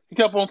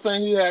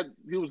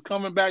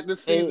coming back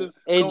this season.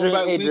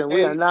 Adrian,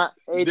 we are not.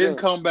 Didn't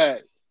come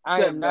back.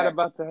 I am not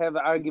about to have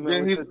an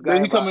argument with this guy.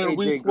 Then he come in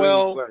week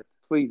 12.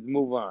 Please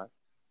move on.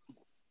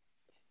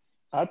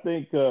 I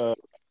think.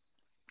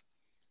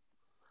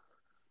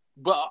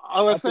 But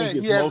I was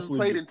saying he hasn't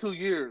played in 2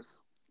 years.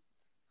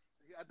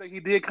 I think he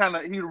did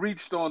he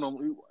reached on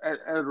him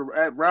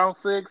at round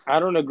 6. I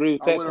don't agree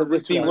with that because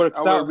if he works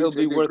out, he'll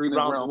be worth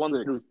round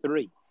 1 through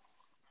 3.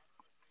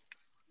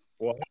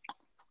 Well,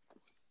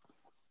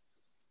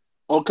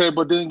 okay,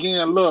 but then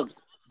again, look,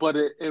 But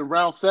in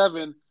round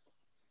 7,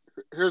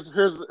 here's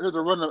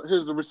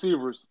the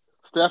receivers: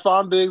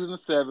 Stephon Diggs in the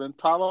 7,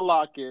 Tyler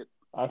Lockett,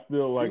 I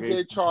still like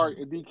DJ Chark,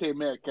 and DK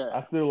Metcalf.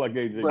 I still like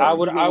AJ. I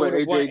would have went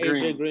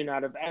AJ Green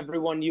out of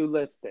everyone you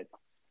listed.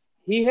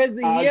 He hasn't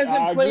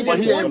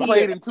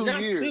played in 2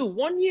 years.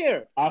 1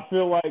 year. I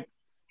feel like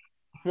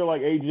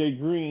AJ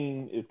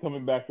Green is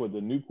coming back with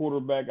a new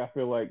quarterback. I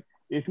feel like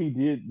if he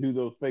did do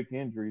those fake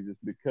injuries, it's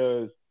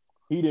because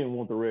he didn't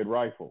want the red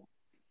rifle.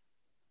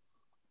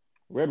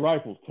 Red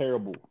rifle's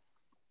terrible.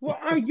 Well,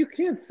 you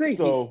can't say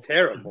he's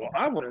terrible.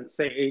 I wouldn't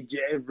say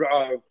AJ.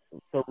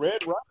 The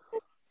red rifle.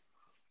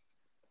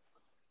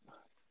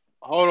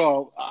 Hold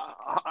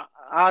on,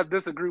 I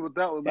disagree with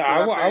that one. Yeah,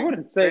 I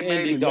wouldn't say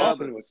Andy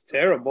Dalton was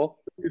terrible.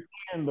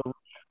 And the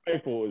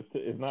rifle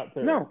is not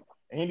terrible. No.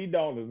 Andy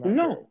Dalton is not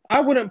terrible. I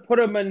wouldn't put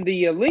him in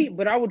the elite,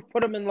 but I would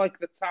put him in like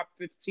the top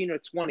 15 or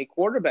 20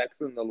 quarterbacks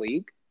in the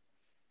league.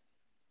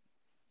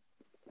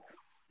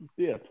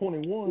 Yeah,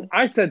 21.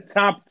 I said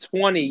top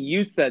 20.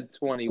 You said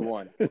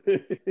 21.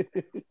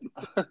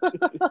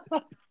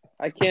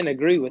 I can't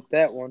agree with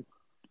that one.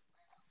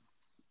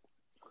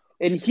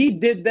 And he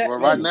did that. Well,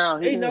 right now,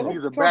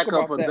 he's a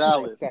backup for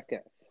Dallas. For a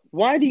second.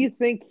 Why do you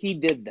think he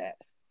did that?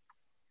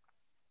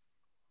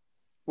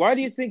 Why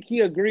do you think he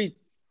agreed?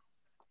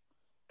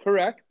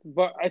 Correct,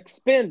 but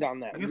expand on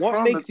that.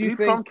 What makes you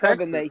think,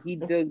 Kevin, that he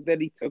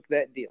took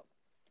that deal?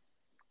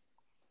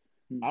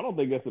 I don't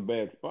think that's a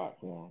bad spot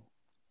for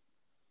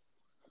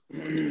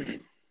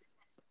him.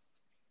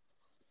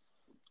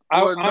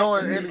 I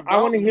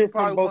want to hear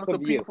from both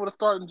of you for the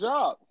starting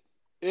job.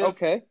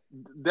 Okay.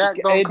 That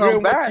don't Adrian,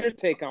 come back. What's your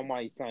take on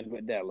why he signed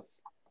with Dallas?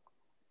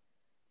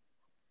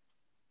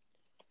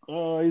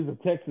 He's a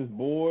Texas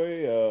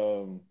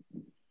boy.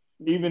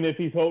 Even if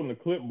he's holding a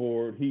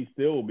clipboard, he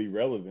still will be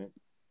relevant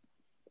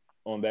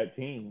on that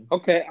team.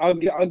 Okay, I'll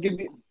give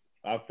you.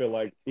 I feel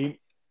like he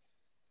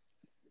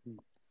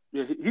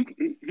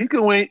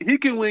can win. He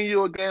can win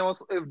you a game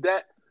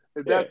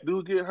if that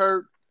dude get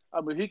hurt.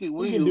 I mean, he can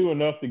win. He can do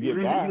enough to get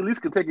by. He at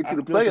least can take it to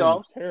the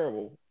playoffs. He's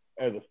terrible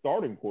as a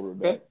starting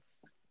quarterback. Okay.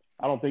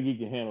 I don't think he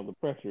can handle the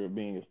pressure of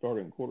being a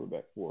starting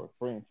quarterback for a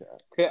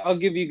franchise. Okay, I'll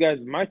give you guys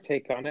my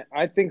take on it.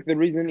 I think the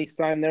reason he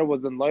signed there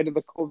was in light of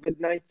the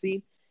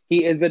COVID-19.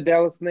 He is a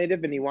Dallas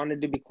native and he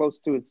wanted to be close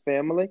to his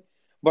family.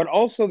 But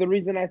also the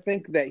reason I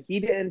think that he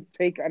didn't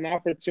take an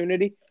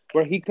opportunity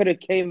where he could have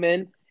came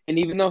in, and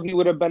even though he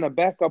would have been a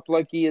backup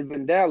like he is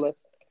in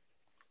Dallas,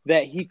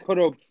 that he could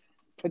have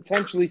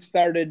potentially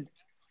started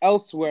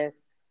elsewhere.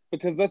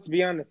 Because let's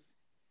be honest.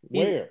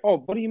 Where?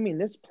 What do you mean?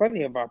 There's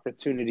plenty of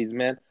opportunities,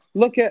 man.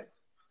 Look at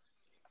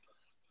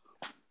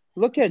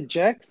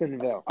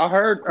Jacksonville. I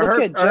heard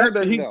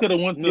that he could have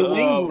went to New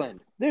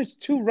England. There's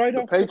 2 right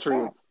off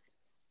Patriots.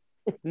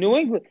 The top. New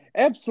England,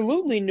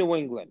 absolutely New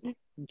England.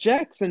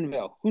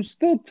 Jacksonville, who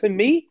still to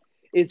me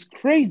is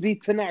crazy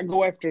to not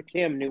go after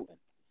Cam Newton.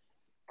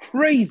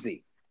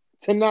 Crazy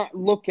to not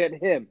look at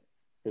him.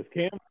 Is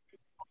Cam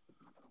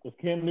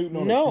Newton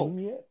on the team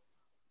yet?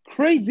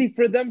 Crazy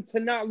for them to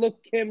not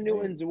look Cam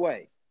Newton's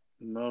way.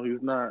 No,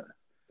 he's not.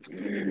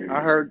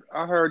 I heard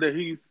that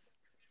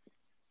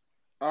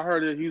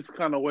he's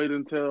kind of waiting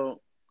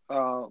until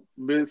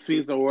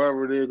mid-season or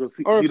wherever it is,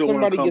 or he if don't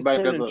want somebody to come gets back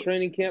hurt as in a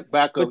training camp.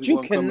 backup. But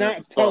you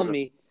cannot tell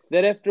me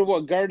that after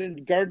what Gardner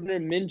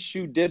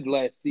Minshew did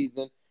last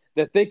season,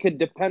 that they could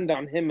depend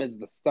on him as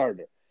the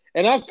starter.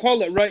 And I'll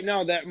call it right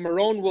now that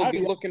Marrone will be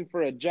looking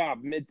for a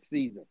job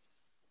mid-season.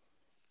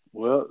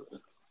 Well,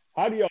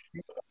 how do y'all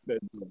feel about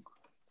that?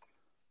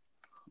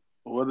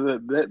 Well,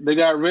 they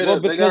got rid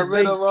of. They got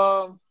rid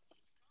of.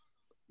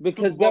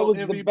 Because that was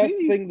MVP. The best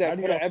thing that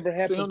could have ever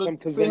happened to him.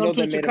 Because they know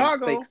they made a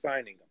mistake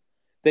signing him.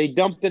 They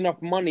dumped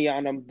enough money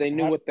on him. They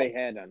knew what they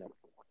had on him.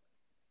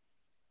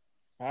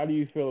 How do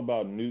you feel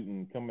about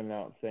Newton coming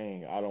out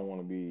saying, "I don't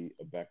want to be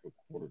a backup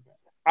quarterback"?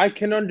 I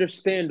can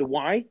understand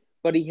why,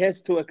 but he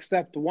has to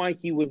accept why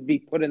he would be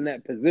put in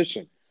that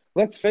position.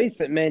 Let's face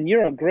it, man.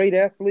 You're a great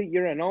athlete.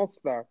 You're an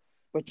all-star,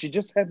 but you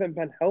just haven't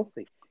been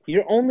healthy.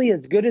 You're only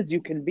as good as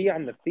you can be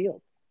on the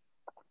field.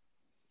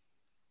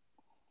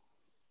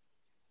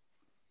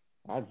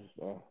 I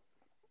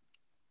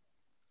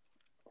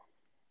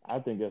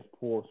think that's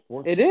poor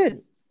sports. It is.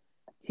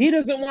 He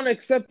doesn't want to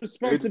accept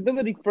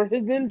responsibility for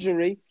his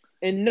injury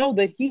and know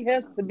that he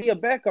has to be a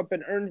backup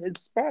and earn his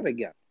spot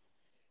again.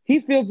 He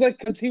feels like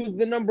because he was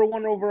the number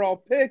 1 overall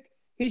pick,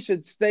 he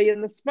should stay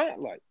in the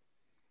spotlight.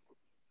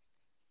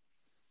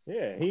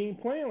 Yeah, he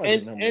ain't playing like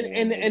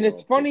and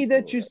it's funny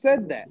that you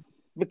said that,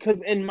 because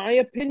in my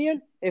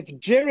opinion, if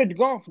Jared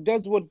Goff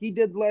does what he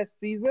did last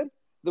season,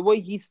 the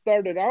way he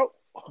started out,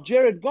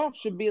 Jared Goff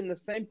should be in the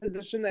same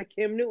position that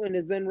Cam Newton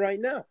is in right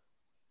now.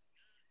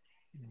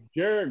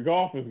 Jared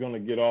Goff is going to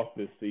get off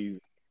this season.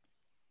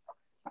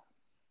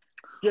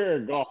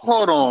 Jared Goff.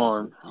 Hold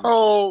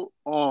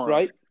on.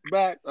 Right?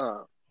 Back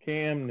up.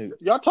 Cam Newton.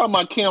 Y'all talking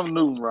about Cam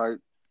Newton, right?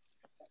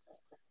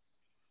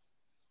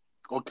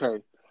 Okay.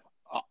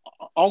 I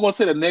want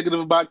to say the negative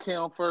about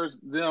Cam first,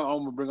 then I'm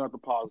going to bring out the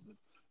positive.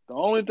 The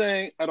only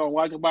thing I don't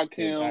like about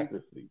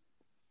Cam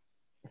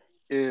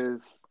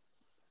is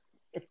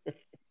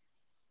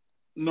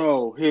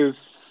No,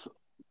 his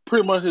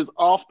pretty much his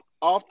off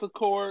the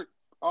court,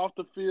 off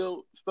the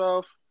field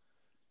stuff.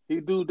 He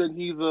do think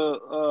he's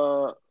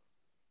a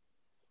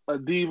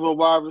diva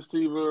wide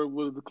receiver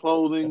with the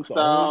clothing That's the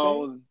only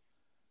style thing? and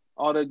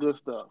all that good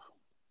stuff.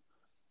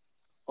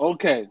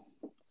 Okay,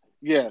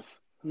 yes.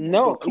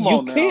 No, But come you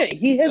on now. can't.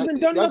 He hasn't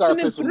done Y'all gotta nothing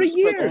in put some 3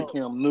 respect years. on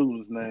Cam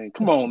Newton's name.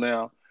 Come on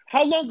now.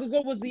 How long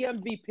ago was the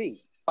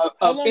MVP? How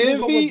long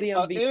ago was the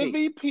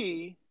MVP?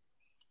 MVP.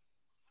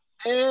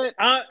 And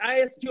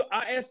I asked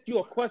you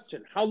a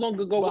question. How long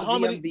ago was the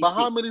MVP? but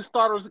how many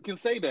starters can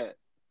say that?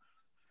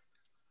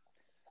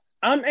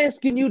 I'm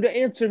asking you to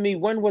answer me.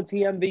 When was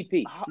he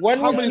MVP? When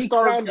How was many he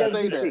starters crowned can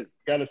say MVP? that?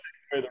 Gotta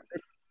say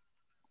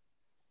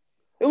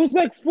It was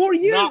like 4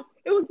 years. Not-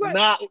 it was like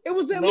not- it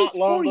was at not least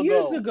 4 long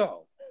years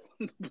ago.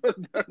 ago.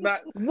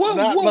 not What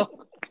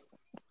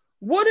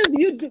have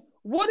you done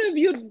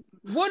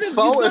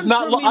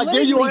not for long. me I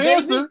gave you lately, an baby?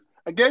 answer.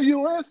 I gave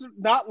you an answer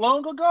not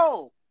long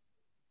ago.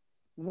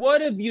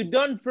 What have you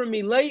done for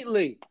me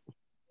lately?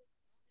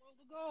 Long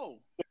ago.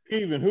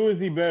 Steven, who is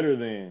he better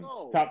than?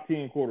 No. Top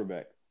 10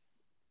 quarterback.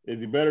 Is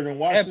he better than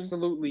Watson?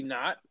 Absolutely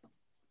not.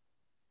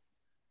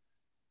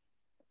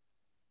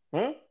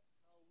 Huh?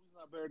 He's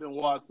not better than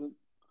Watson.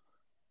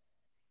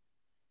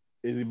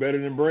 Is he better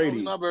than No, Brady?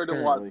 he's not better than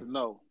currently? Watson.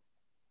 No.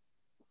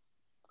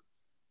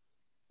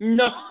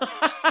 No.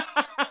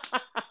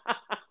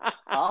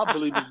 I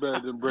believe he's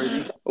better than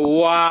Brady.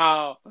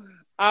 Wow.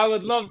 I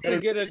would love to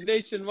Better- get a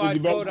nationwide is he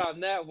better- vote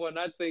on that one.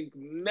 I think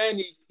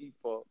many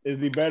people. Is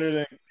he better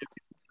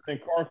than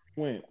Carson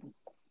Wentz?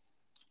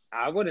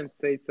 I wouldn't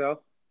say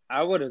so.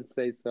 I wouldn't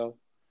say so.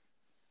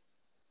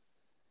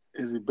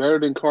 Is he better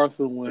than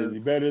Carson Is he Wentz?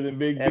 better than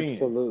Big Ben?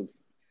 Absolutely.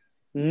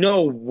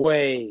 No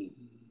way.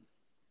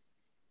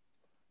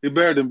 He's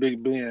better than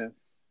Big Ben.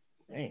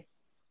 Dang.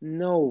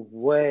 No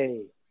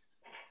way.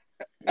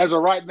 As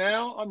of right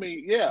now, I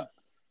mean, yeah.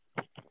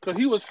 Because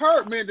he was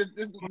hurt, man.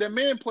 That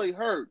man played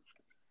hurt.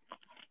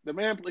 The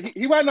man,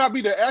 he might not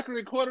be the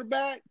accurate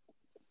quarterback.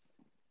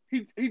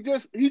 He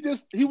was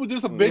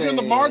just a bigger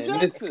Lamar Man,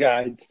 Jackson. this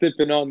guy's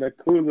sipping on the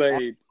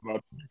Kool-Aid.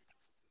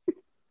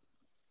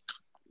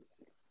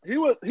 He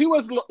was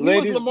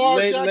Lamar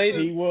Jackson.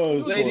 ladies, He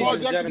was. Ladies Ladies Lamar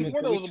and Jackson gentlemen,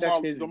 before can we there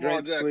was check his Lamar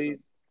drink, Jackson.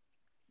 please?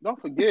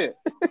 Don't forget.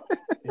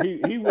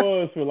 He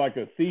was for like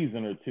a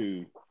season or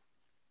two,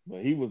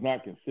 but he was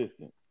not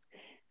consistent.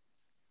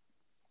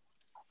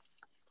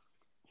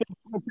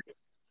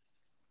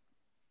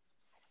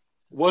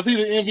 Was he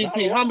the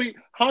MVP? How many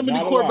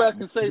Not a quarterbacks lot.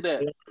 can say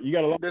that? You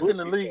got a lot. That's in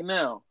the league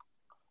now.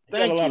 You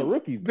got a lot of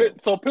rookies. though,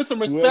 So put some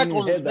who respect haven't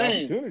on his had the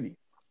name. opportunity.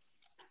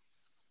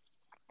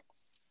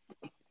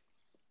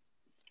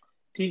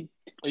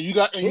 You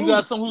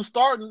got some who's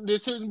starting.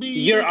 This shouldn't be.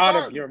 You're out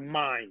starting. of your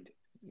mind.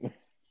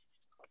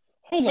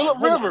 Hold Phillip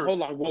on, Rivers.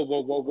 hold on.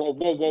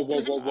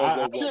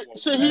 Whoa.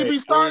 Should he be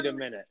Wait starting? a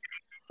minute.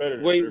 Better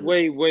than Wait Rivers.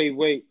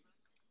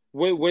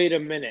 a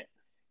minute.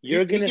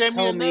 You're He gonna gave me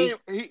tell a me,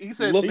 name. He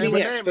said looking name a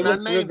at name, and I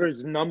Phillip named it.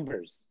 Rivers'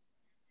 numbers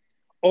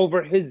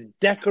over his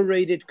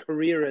decorated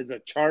career as a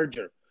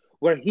Charger,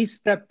 where he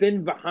stepped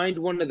in behind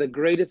one of the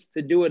greatest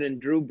to do it in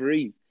Drew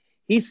Brees.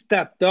 He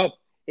stepped up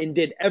and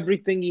did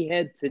everything he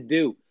had to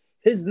do.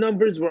 His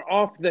numbers were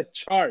off the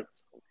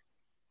charts.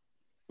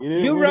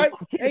 You're right.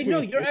 Hey, no,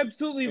 you're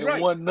absolutely And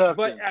right. won nothing.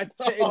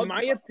 But in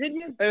my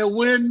opinion, And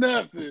win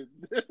nothing.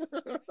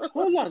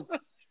 hold on.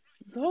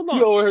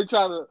 You over here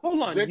trying to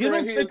Hold on. You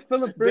decorate don't think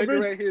Phillip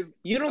Rivers? his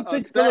You don't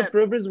think stats. Phillip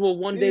Rivers will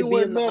one He day ain't be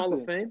win in the Hall of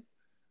nothing. Fame?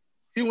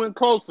 He went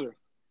closer.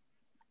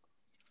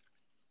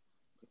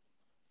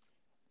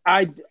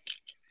 I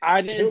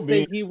He'll didn't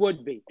say he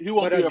would be. He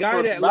won't But be a a guy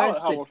first that ballot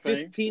lasted Hall of Fame,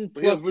 15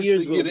 but he'll plus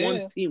years eventually with get one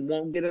in. team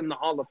won't get in the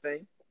Hall of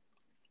Fame.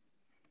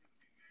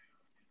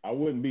 I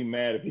wouldn't be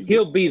mad if he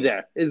He'll did. be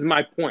there, is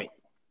my point.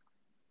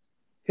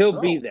 He'll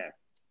be Oh. there.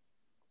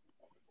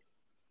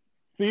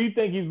 So you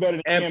think he's better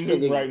than Cam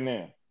Absolutely. Newton right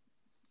now?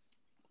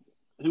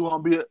 He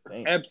won't be.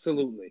 Damn.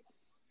 Absolutely.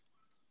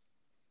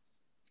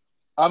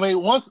 I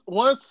mean, once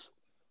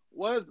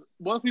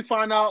we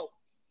find out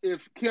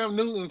if Cam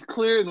Newton's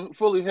cleared and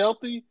fully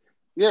healthy,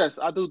 yes,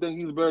 I do think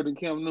he's better than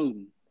Cam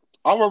Newton.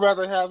 I would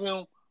rather have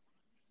him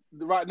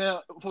right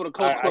now for the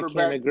coach I quarterback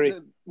can't agree.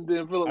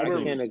 than Phillip I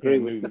Rivers. can't agree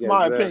with you. That's guys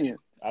my there. opinion.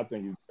 I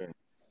think he's better.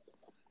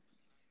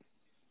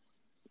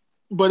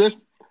 But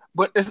it's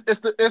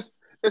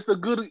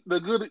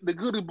the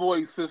goody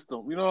boy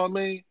system. You know what I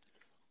mean?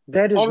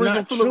 That is Only reason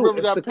not Phillip true.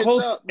 Rivers got picked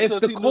up If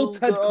because the he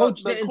Colts knew head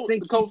coach the didn't co-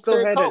 think the he still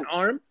head had an coach.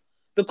 arm,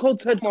 the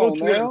Colts head Come on coach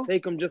now. wouldn't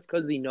take him just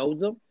because he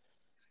knows him.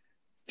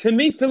 To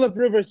me, Phillip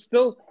Rivers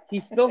still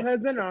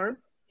has an arm.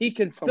 He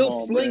can still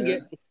on, sling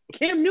man. it.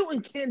 Cam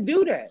Newton can't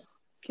do that.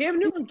 Cam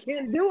Newton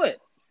can't do it.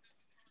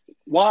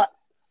 Why?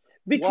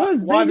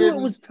 Because Why they knew it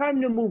didn't- was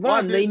time to move why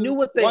on. They didn't- knew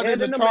what they why had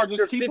didn't in the them Chargers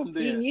after keep him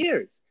 15 then?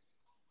 years.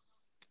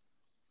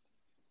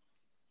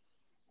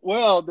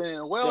 Well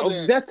then.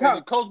 That's And how.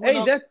 the coach Hey,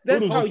 went that's Who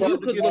does how the you Chargers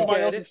could get look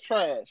somebody at else's it.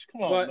 trash.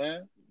 Come on, But-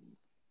 man.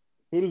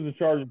 Who does the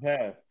Chargers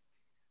have?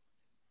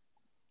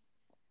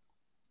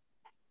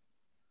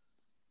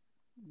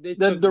 They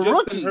the took Justin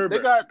rookie.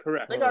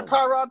 Herbert. They got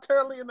Tyrod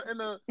Taylor and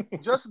the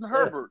Justin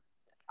Herbert.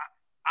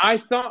 I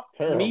thought,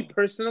 me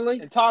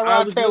personally,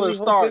 I was really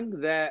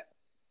hoping that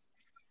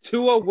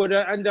Tua would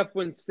end up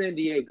in San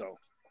Diego.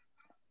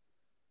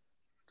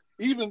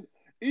 Even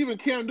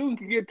Cam Newton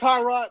can get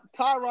Tyrod.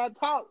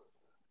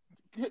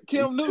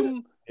 Cam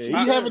Newton should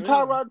be having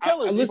Tyrod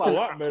Taylor. Listen,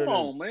 come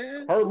on,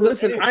 man.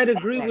 Listen, I'd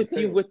agree with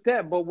you with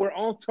that, but we're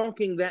all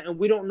talking that, and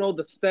we don't know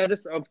the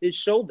status of his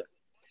shoulder.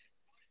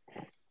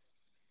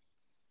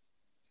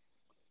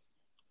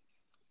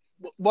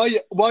 While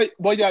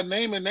y'all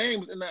naming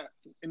names and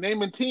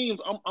naming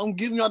teams, I'm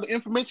giving y'all the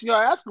information y'all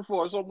asking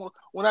for. So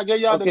when I gave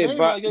y'all the name,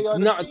 I gave y'all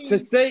the team. To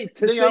say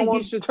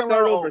he should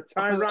start over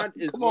Tyrod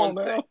is one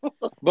thing,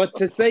 but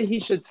to say he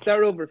should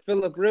start over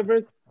Phillip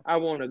Rivers, I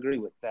won't agree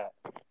with that.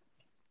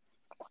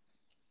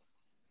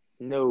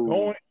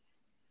 No.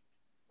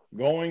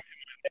 Going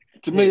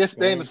to me, it's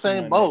staying in the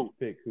same boat.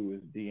 Pick, who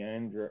is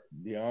DeAndre?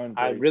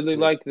 I really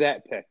like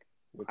that pick.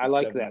 I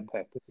like that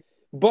pick.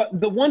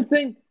 But the one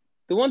thing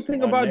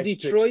about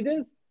Detroit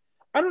is,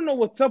 I don't know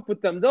what's up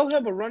with them. They'll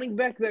have a running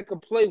back that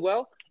could play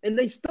well, and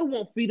they still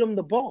won't feed him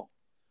the ball.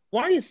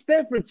 Why is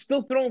Stafford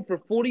still throwing for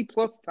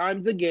 40-plus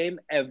times a game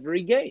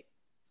every game?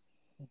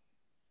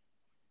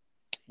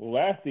 Well,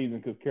 last season,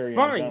 because Kerryon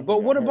Johnson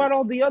but what about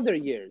all the other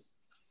years?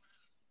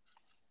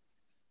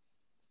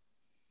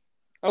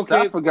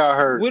 Okay, Stafford got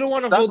hurt. We don't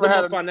want to hold him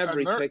up on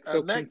every pick,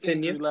 so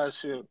continue.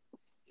 Last year,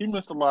 he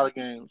missed a lot of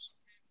games.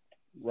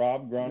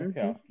 Rob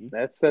Gronkowski.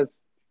 That says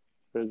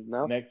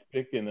next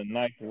pick in the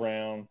 9th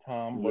round,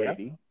 Tom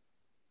Brady. Yep.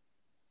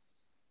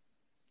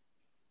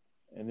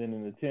 And then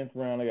in the 10th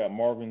round, I got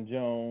Marvin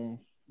Jones.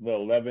 The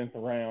 11th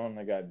round,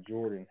 I got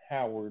Jordan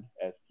Howard,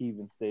 as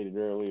Kevin stated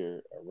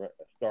earlier, a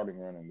starting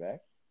running back.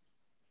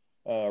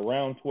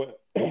 Round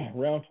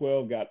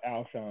 12 got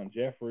Alshon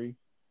Jeffrey.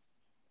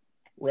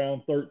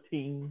 Round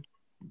 13,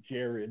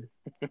 Jared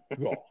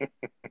Goff.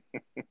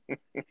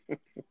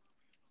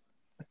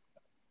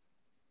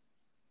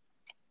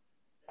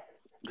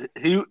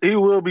 He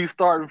will be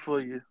starting for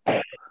you.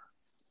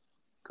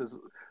 Because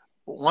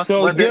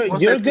you're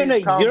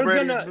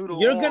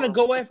gonna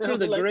go after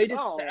the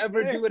greatest to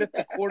ever do it at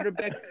the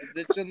quarterback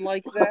position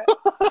like that?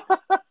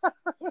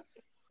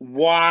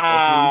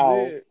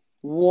 Wow!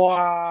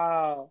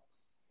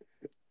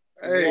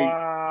 Hey,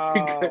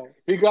 wow!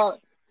 He got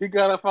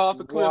to fall off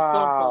the cliff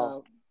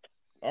sometime.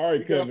 All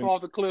right, Kevin. Got to fall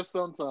off the cliff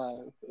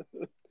sometime.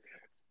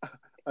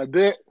 A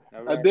dead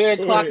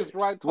clock is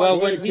right twice. Well,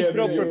 when he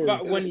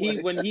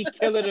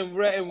kill it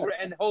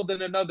and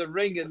holding another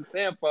ring in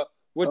Tampa,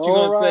 what you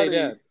gonna say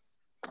then?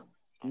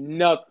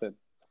 Nothing.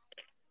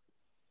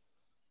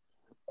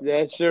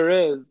 That sure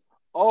is.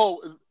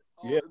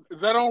 Is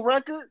that on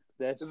record?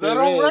 Is that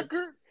on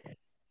record?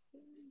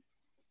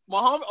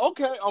 Muhammad,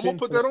 okay, I'm gonna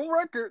put that on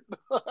record.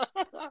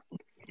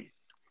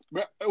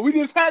 We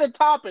just had a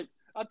topic.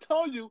 I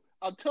told you.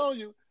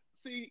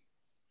 See,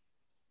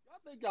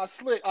 y'all think I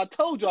slick. I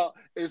told y'all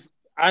it's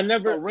a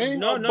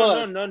ring or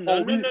bust. No.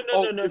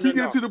 If he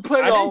get to the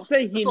playoffs, I didn't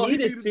say he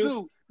needed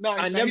to.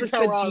 I never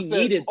said he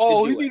needed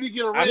to. He needed to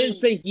get a ring. I didn't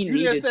say he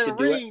needed to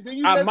do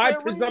it. My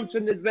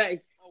presumption is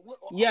that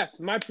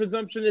my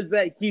presumption is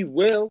that he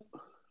will.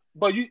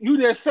 But you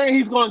just saying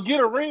he's gonna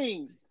get a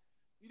ring.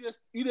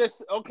 You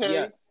just okay.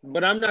 Yes,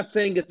 but I'm not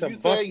saying it's a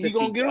bust. You say he's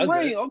gonna get a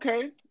ring.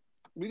 Okay,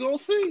 we gonna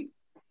see.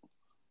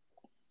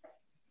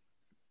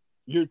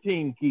 Your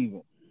team,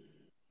 Kevin.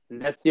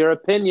 That's your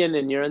opinion,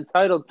 and you're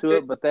entitled to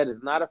it, but that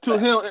is not a fact. To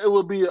him, it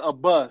would be a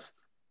bust.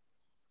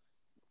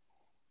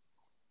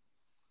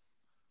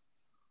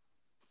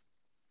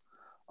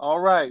 All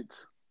right.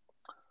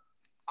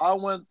 I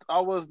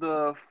was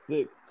the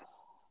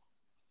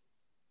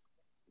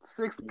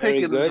sixth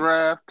pick in the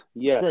draft.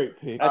 Yeah. Great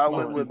pick. I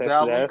went with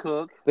Dalvin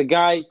Cook. The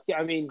guy,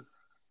 I mean,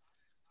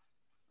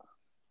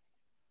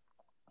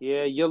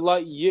 yeah, you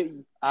like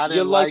the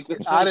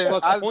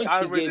 20-plus points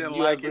he gives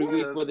you every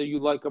week, whether you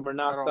like him or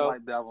not. I don't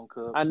like Dalvin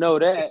Cook. I know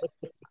that.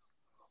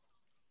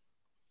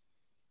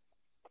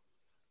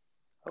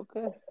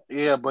 Okay.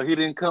 Yeah, but he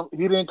didn't come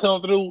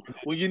through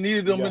when you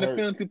needed him in the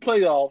fantasy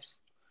playoffs.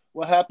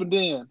 What happened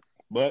then?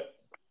 But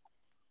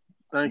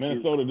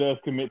Minnesota does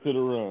commit to the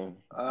run.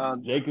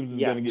 Jacobs is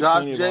going to get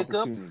plenty of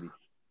opportunities.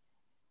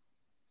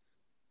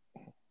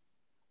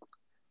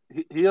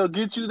 He'll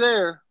get you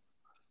there.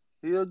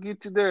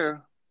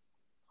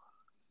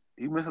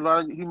 He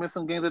missed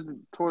some games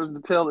towards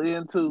the tail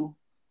end too.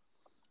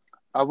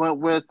 I went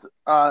with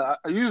I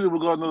usually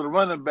would go another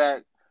running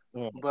back,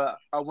 but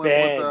I went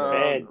with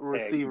a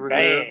receiver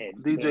here,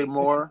 DJ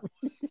Moore.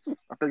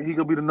 I think he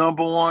could be the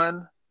number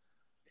one.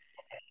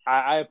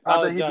 I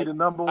think he'd be the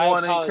number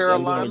one in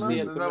Carolina,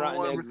 the number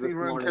one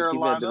receiver in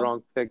Carolina. He had the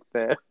wrong pick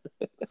there.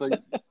 So,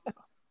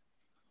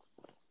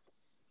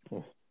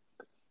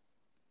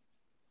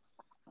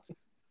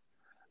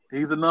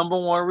 he's the number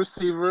one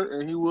receiver,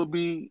 and he will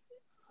be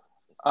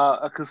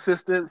a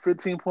consistent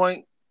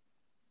 15-point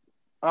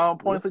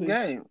points a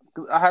game.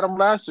 I had him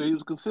last year. He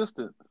was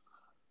consistent.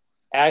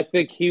 I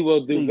think he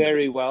will do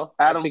very well.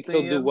 Adam I think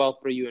Thielen, he'll do well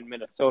for you in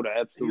Minnesota.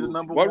 Absolutely. He's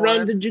number what one.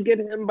 round did you get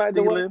him, by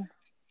the way?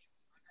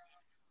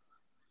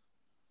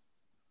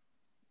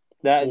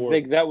 I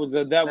think that was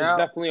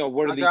definitely a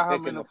worthy pick. I got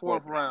him in the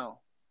fourth round.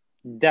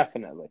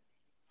 Definitely.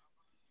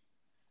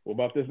 What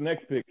about this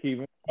next pick,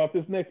 Kevin? What about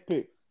this next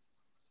pick?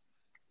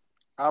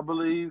 I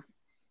believe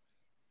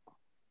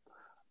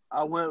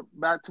I went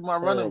back to my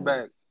running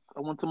back.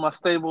 I went to my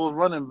stable of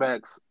running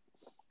backs.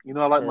 You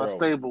know, I like my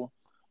stable.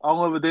 I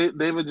went with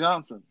David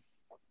Johnson.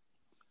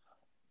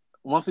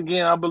 Once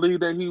again, I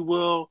believe that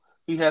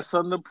he has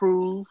something to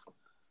prove.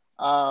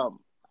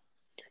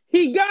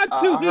 He got to.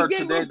 I heard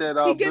today that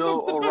he gave Bill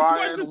up the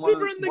O'Brien best wide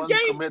receiver in the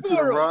game commit for to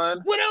the him.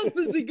 run. What else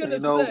is he going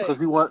to say? Because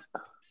he wants.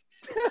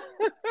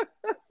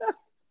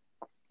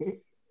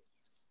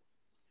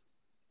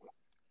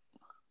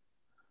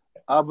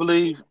 I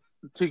believe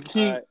to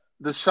keep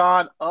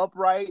Deshaun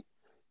upright,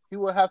 he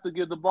will have to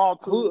give the ball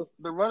to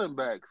the running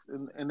backs,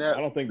 and that I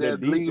don't think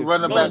that lead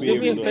running back. Do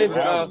me a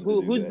favor.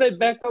 Who's their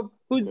backup?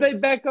 Who's their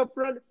backup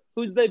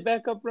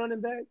running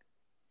back?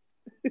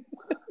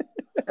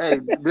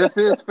 Hey, this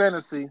is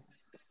fantasy.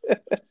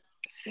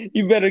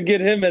 You better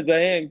get him as a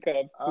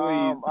handcuff,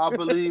 please. I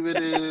believe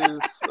it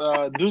is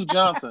Duke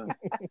Johnson.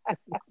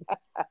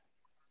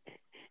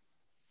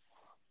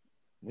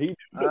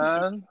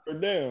 Down.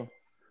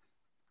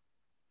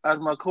 As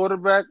my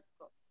quarterback,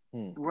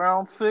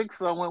 round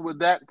 6, I went with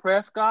Dak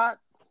Prescott.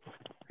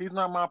 He's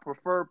not my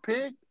preferred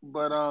pick,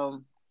 but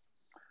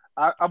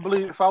I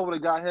believe if I would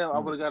have got him, I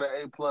would have got an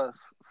A+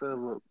 instead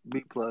of a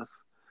B+.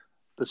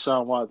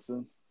 Deshaun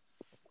Watson.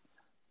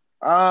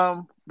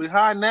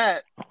 Behind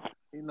that,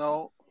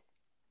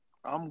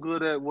 I'm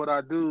good at what I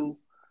do.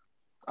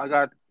 I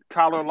got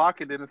Tyler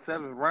Lockett in the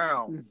 7th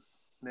round.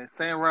 In that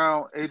same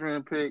round,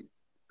 Adrian picked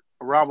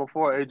a round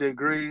before AJ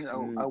Green.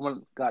 I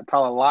got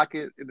Tyler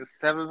Lockett in the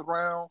 7th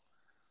round.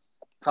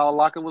 Tyler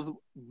Lockett was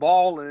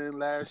balling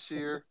last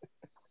year.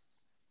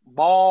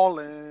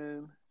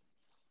 Balling.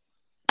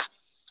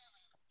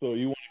 So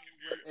you want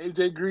to give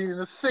AJ Green in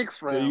the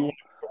 6th round. So you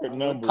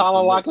want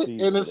Tyler Lockett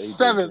in the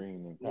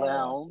 7th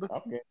round.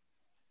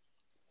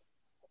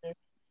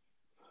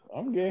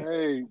 I'm game.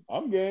 Hey,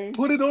 I'm game.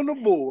 Put it on the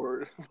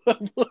board.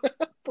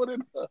 Put it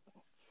up.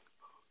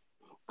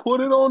 Put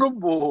it on the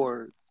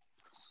board.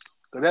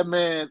 That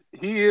man,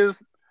 he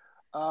is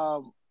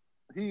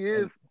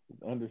undersized.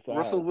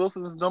 Russell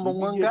Wilson's number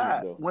one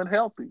guy when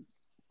healthy.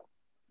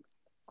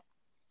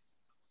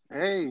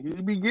 Hey, he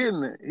be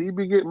getting it.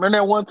 Remember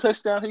that one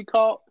touchdown he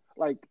caught?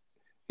 Like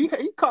he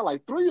caught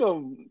like 3 of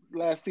them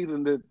last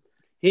season. That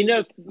he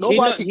knows.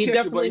 He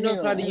definitely it,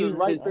 knows how to use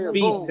his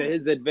speed to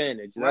his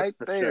advantage. That's right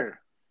for there. Sure.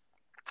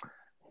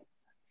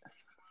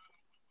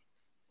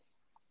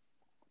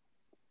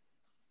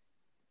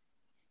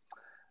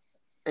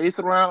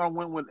 8th round, I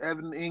went with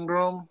Evan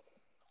Ingram.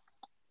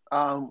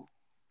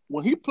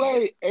 When he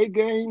played 8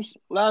 games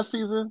last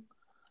season,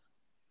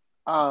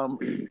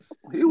 he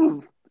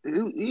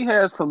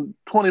had some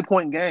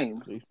 20-point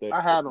games.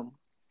 I had him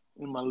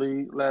in my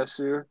league last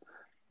year.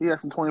 He had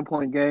some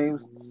 20-point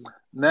games.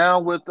 Now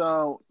with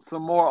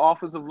some more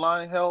offensive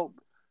line help,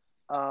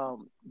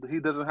 he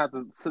doesn't have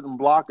to sit and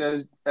block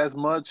as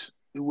much.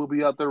 He will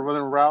be out there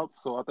running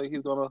routes, so I think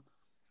he's gonna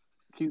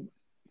keep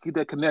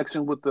that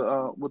connection with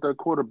their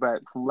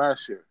quarterback from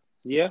last year.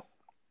 Yeah.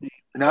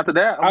 And after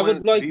that, I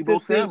would like Deebo to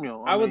see.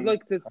 Samuel. I would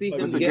like to see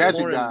him get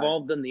more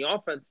involved in the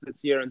offense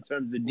this year in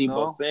terms of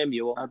Deebo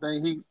Samuel.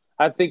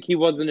 I think he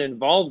wasn't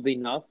involved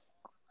enough.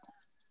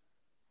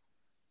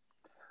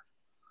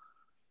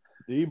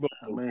 Deebo,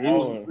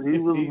 he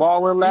was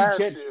balling last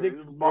year. He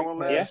was balling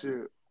last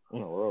year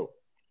in a row.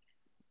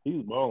 He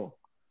was balling.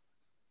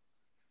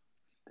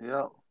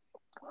 Yep.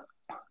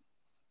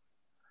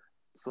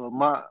 So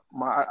I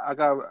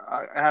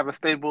have a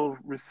stable of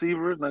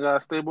receivers and I got a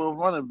stable of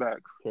running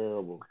backs.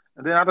 Terrible.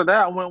 And then after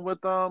that, I went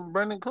with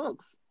Brandon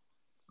Cooks.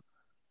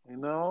 He's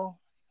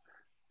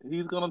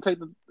gonna take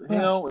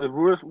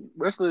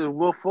especially if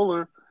Will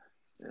Fuller.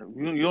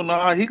 You don't know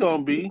how he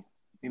gonna be.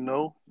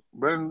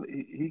 Brandon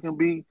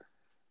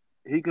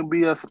he can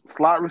be a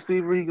slot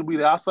receiver. He can be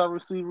the outside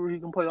receiver. He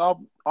can play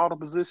all the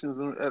positions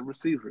at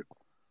receiver.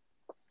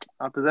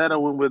 After that, I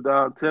went with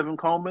Tevin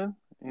Coleman.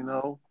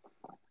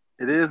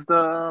 It is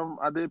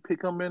I did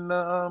pick him in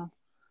the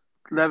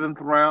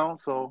 11th round.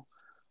 So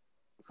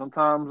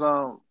sometimes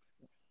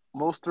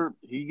Mostert,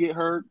 he get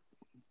hurt,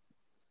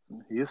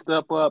 he'll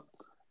step up.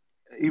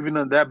 Even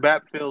though that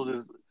backfield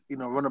is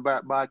running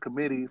back by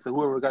committee, so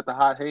whoever got the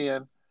hot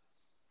hand,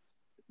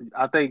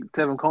 I think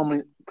Tevin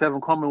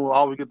Coleman will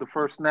always get the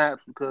first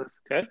snaps because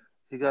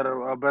he got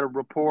a better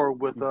rapport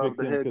with the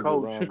head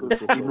coach because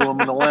he knew him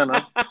in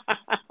Atlanta.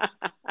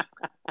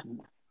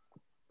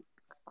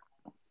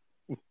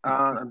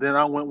 And then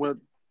I went with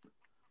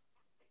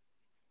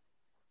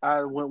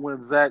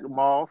Zach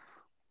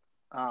Moss.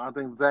 I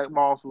think Zach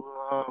Moss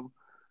will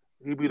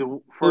he'd be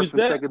the first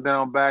and second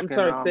down back. I'm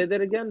sorry, say that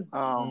again.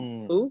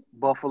 Who?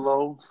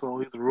 Buffalo. So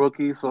he's a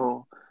rookie.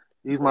 So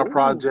he's my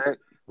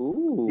project.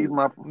 Ooh, He's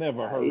my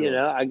Never heard you of.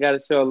 know, I got to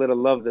show a little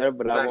love there,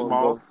 but I Zach won't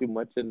Moss. go too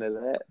much into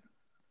that.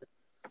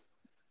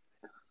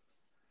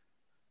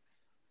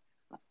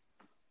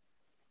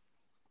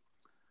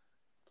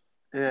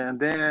 Yeah, and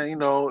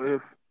then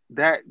if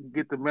that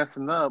get to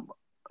messing up,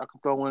 I can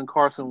throw in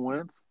Carson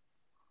Wentz.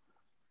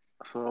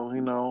 So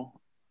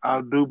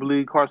I do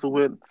believe Carson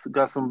Wentz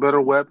got some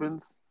better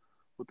weapons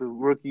with the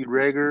rookie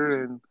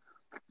Rager, and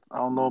I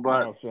don't know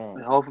about.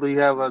 Sean Hopefully, he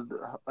have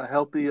a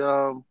healthy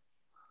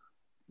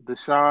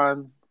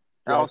Deshaun.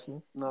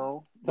 Jackson.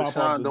 No, Top off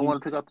Deshaun the don't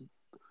want to take out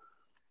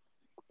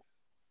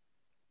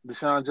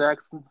Deshaun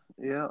Jackson.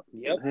 Yeah,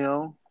 Yep,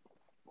 him.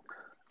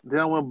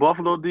 Then with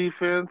Buffalo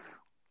defense,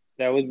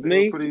 that was they were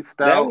me. pretty That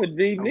stout. would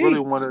be I really me.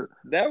 wanted.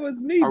 That was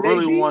me, I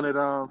really baby.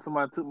 wanted.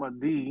 Somebody took my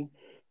D.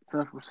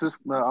 San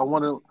Francisco. No, I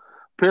wanted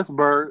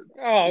Pittsburgh.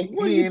 Oh,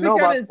 well, He you didn't know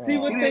think I about. didn't see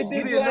what He they didn't. He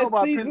did didn't know last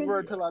about season?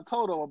 Pittsburgh until I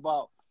told him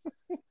about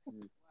what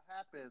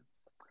happened.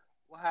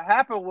 What had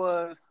happened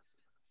was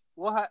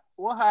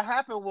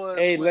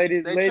Hey, when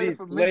ladies, they traded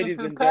for Minka and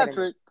gentlemen,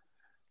 Fitzpatrick,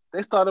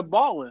 they started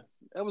balling.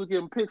 They was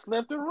getting picks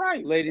left and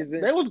right. ladies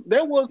and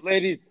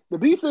The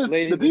defense.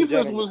 ladies The and defense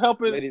gentlemen, was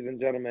helping ladies and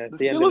gentlemen. At the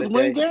the end of the Steelers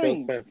win day, Bills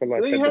games. fan for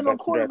life They had ain't the had no best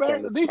draft quarterback.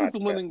 on The this defense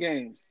was podcast. winning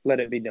games. Let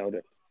it be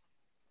noted.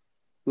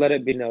 Let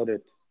it be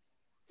noted.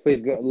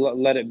 Please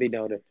let it be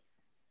noted.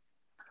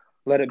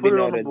 Let it be Put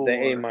it on the noted.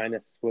 The A-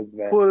 board. was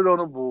there. Put it on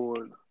the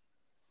board.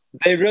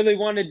 They really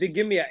wanted to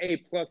give me an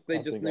A+. They I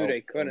just think knew I they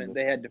was couldn't.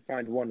 They had to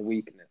find one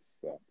weakness.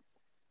 So.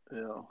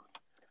 Yeah.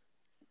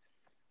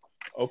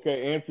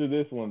 Okay, answer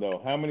this one though.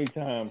 How many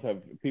times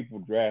have people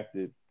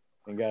drafted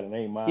and got an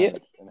A- Yeah.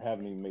 and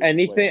haven't even made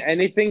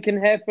Anything can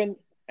happen.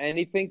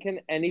 Anything can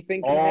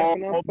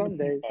happen on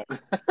Sundays.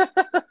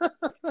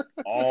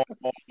 all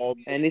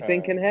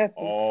Anything can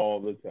happen. all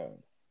the time.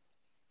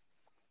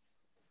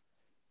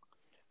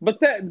 But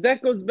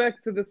that goes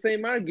back to the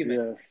same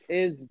argument. Yes.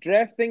 Is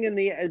drafting in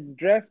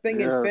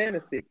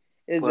fantasy,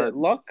 is it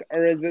luck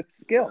or is it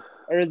skill?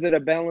 Or is it a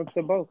balance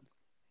of both?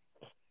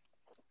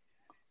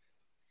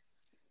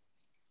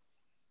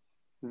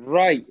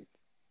 Right.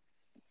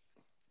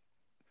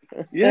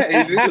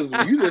 Yeah, because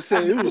you just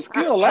said it was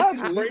skill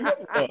last week. Bring up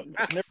luck.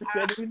 Never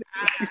said anything.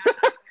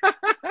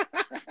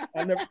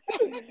 I never.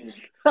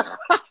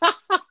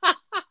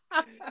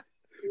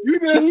 You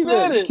just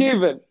said it.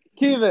 Kevin,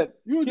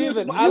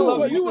 I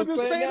love you you were for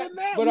just saying saying that, it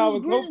now. but You I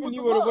was was agreeing hoping with you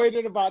the would have luck.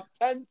 waited about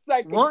 10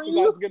 seconds Weren't because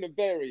I you? was going to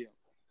bury you.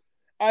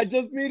 I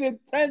just needed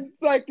 10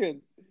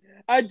 seconds.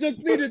 I just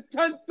needed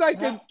 10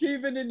 seconds,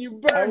 Kevin, and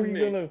you burned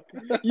me.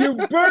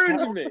 You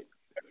burned me.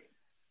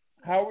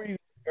 How were you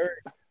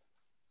burned?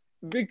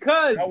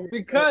 Because. How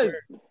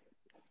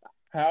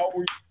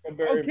were you going to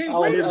bury Okay, me?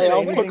 wait a minute.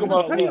 I'm quick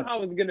I'll tell you how I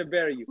was going to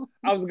bury you.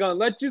 I was going to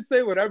let you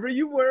say whatever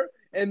you were,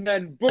 and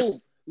then boom,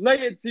 lay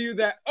it to you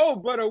that,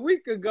 but a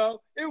week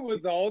ago, it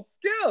was all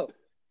skill.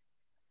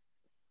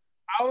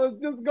 I was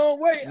just going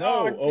to wait.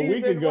 No, a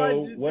week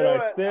ago, what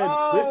I said.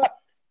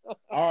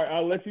 All right,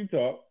 I'll let you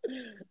talk.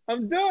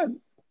 I'm done.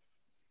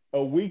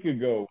 A week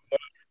ago,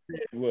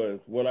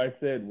 what I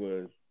said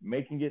was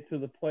making it to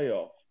the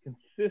playoffs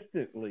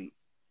consistently,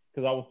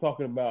 because I was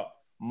talking about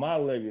my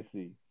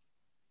legacy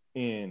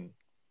in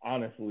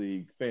Honest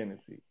League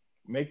fantasy,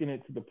 making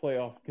it to the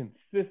playoffs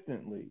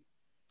consistently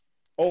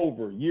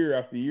over year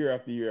after year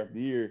after year after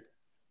year.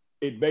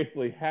 It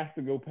basically has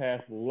to go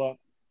past luck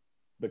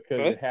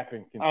because it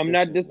happened consistently. I'm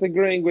not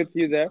disagreeing with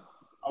you there.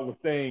 I was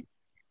saying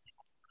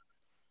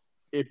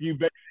if you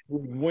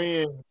basically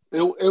win,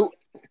 it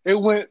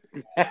went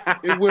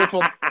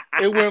from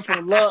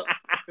luck.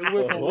 It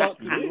went from luck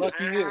to the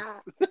luckiest.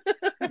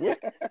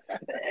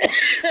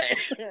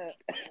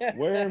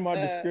 Where in my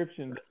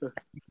description?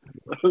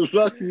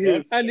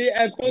 Luckiest.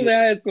 If only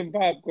I had some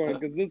popcorn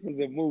because this is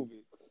a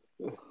movie.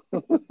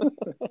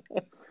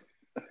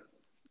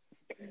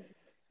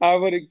 I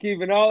would have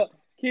Kevin, all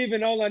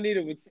I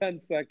needed was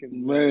 10 seconds.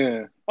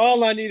 Man.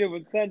 All I needed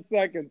was 10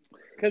 seconds.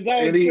 Because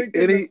I was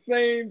thinking the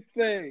same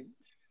thing.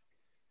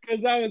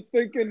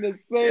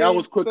 I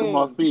was quick on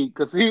my feet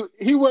because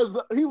he was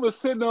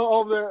sitting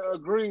over there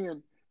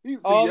agreeing.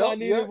 All I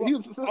needed was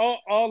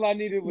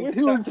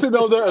he was sitting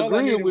over there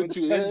agreeing with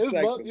you. Yeah, it's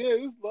luck. Yeah,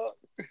 it's luck.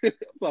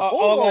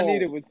 All I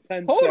needed was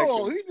 10 seconds.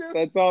 Hold on.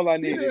 That's all I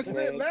needed. He just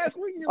said last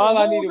week. All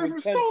I needed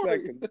was 10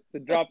 seconds to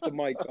drop the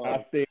mic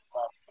on.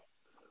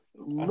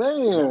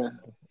 Man.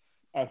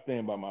 I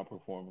stand by my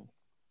performance.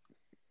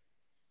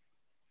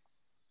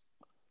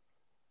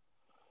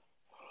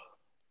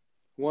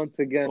 Once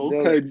again,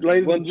 okay,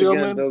 ladies and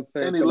gentlemen,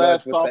 any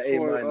last thoughts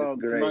for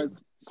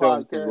tonight's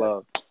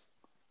podcast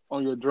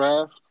on your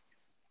draft?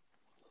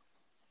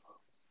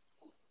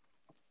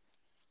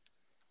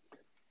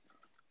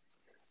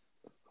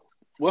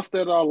 What's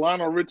that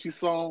Lionel Richie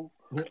song?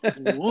 1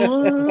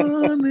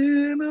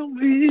 in a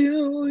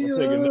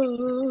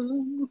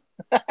million.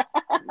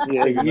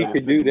 Yeah, you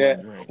could do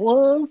that.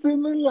 Once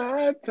in a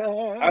lifetime.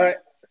 All right.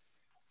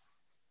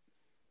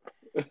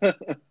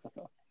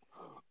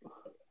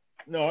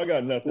 No, I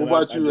got nothing.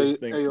 What about you,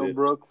 A.O.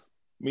 Brooks?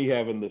 Me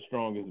having the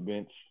strongest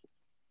bench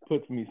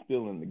puts me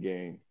still in the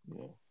game.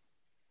 Yeah.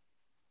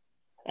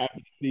 after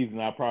the season,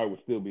 I probably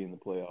would still be in the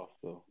playoffs.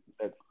 So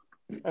that's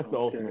the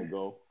ultimate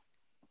goal.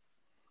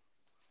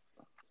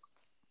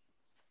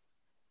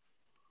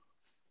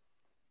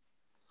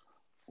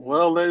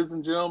 Well, ladies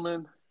and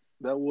gentlemen,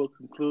 that will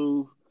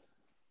conclude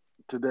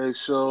today's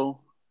show.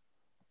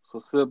 So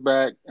sit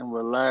back and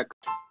relax.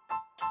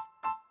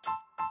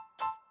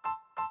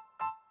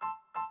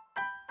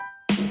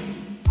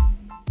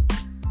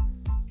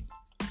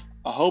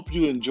 I hope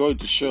you enjoyed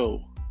the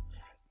show.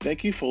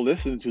 Thank you for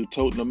listening to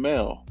Toting the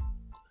Mail.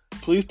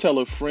 Please tell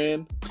a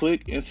friend,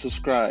 click, and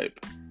subscribe.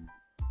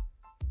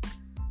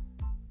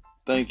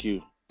 Thank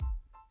you.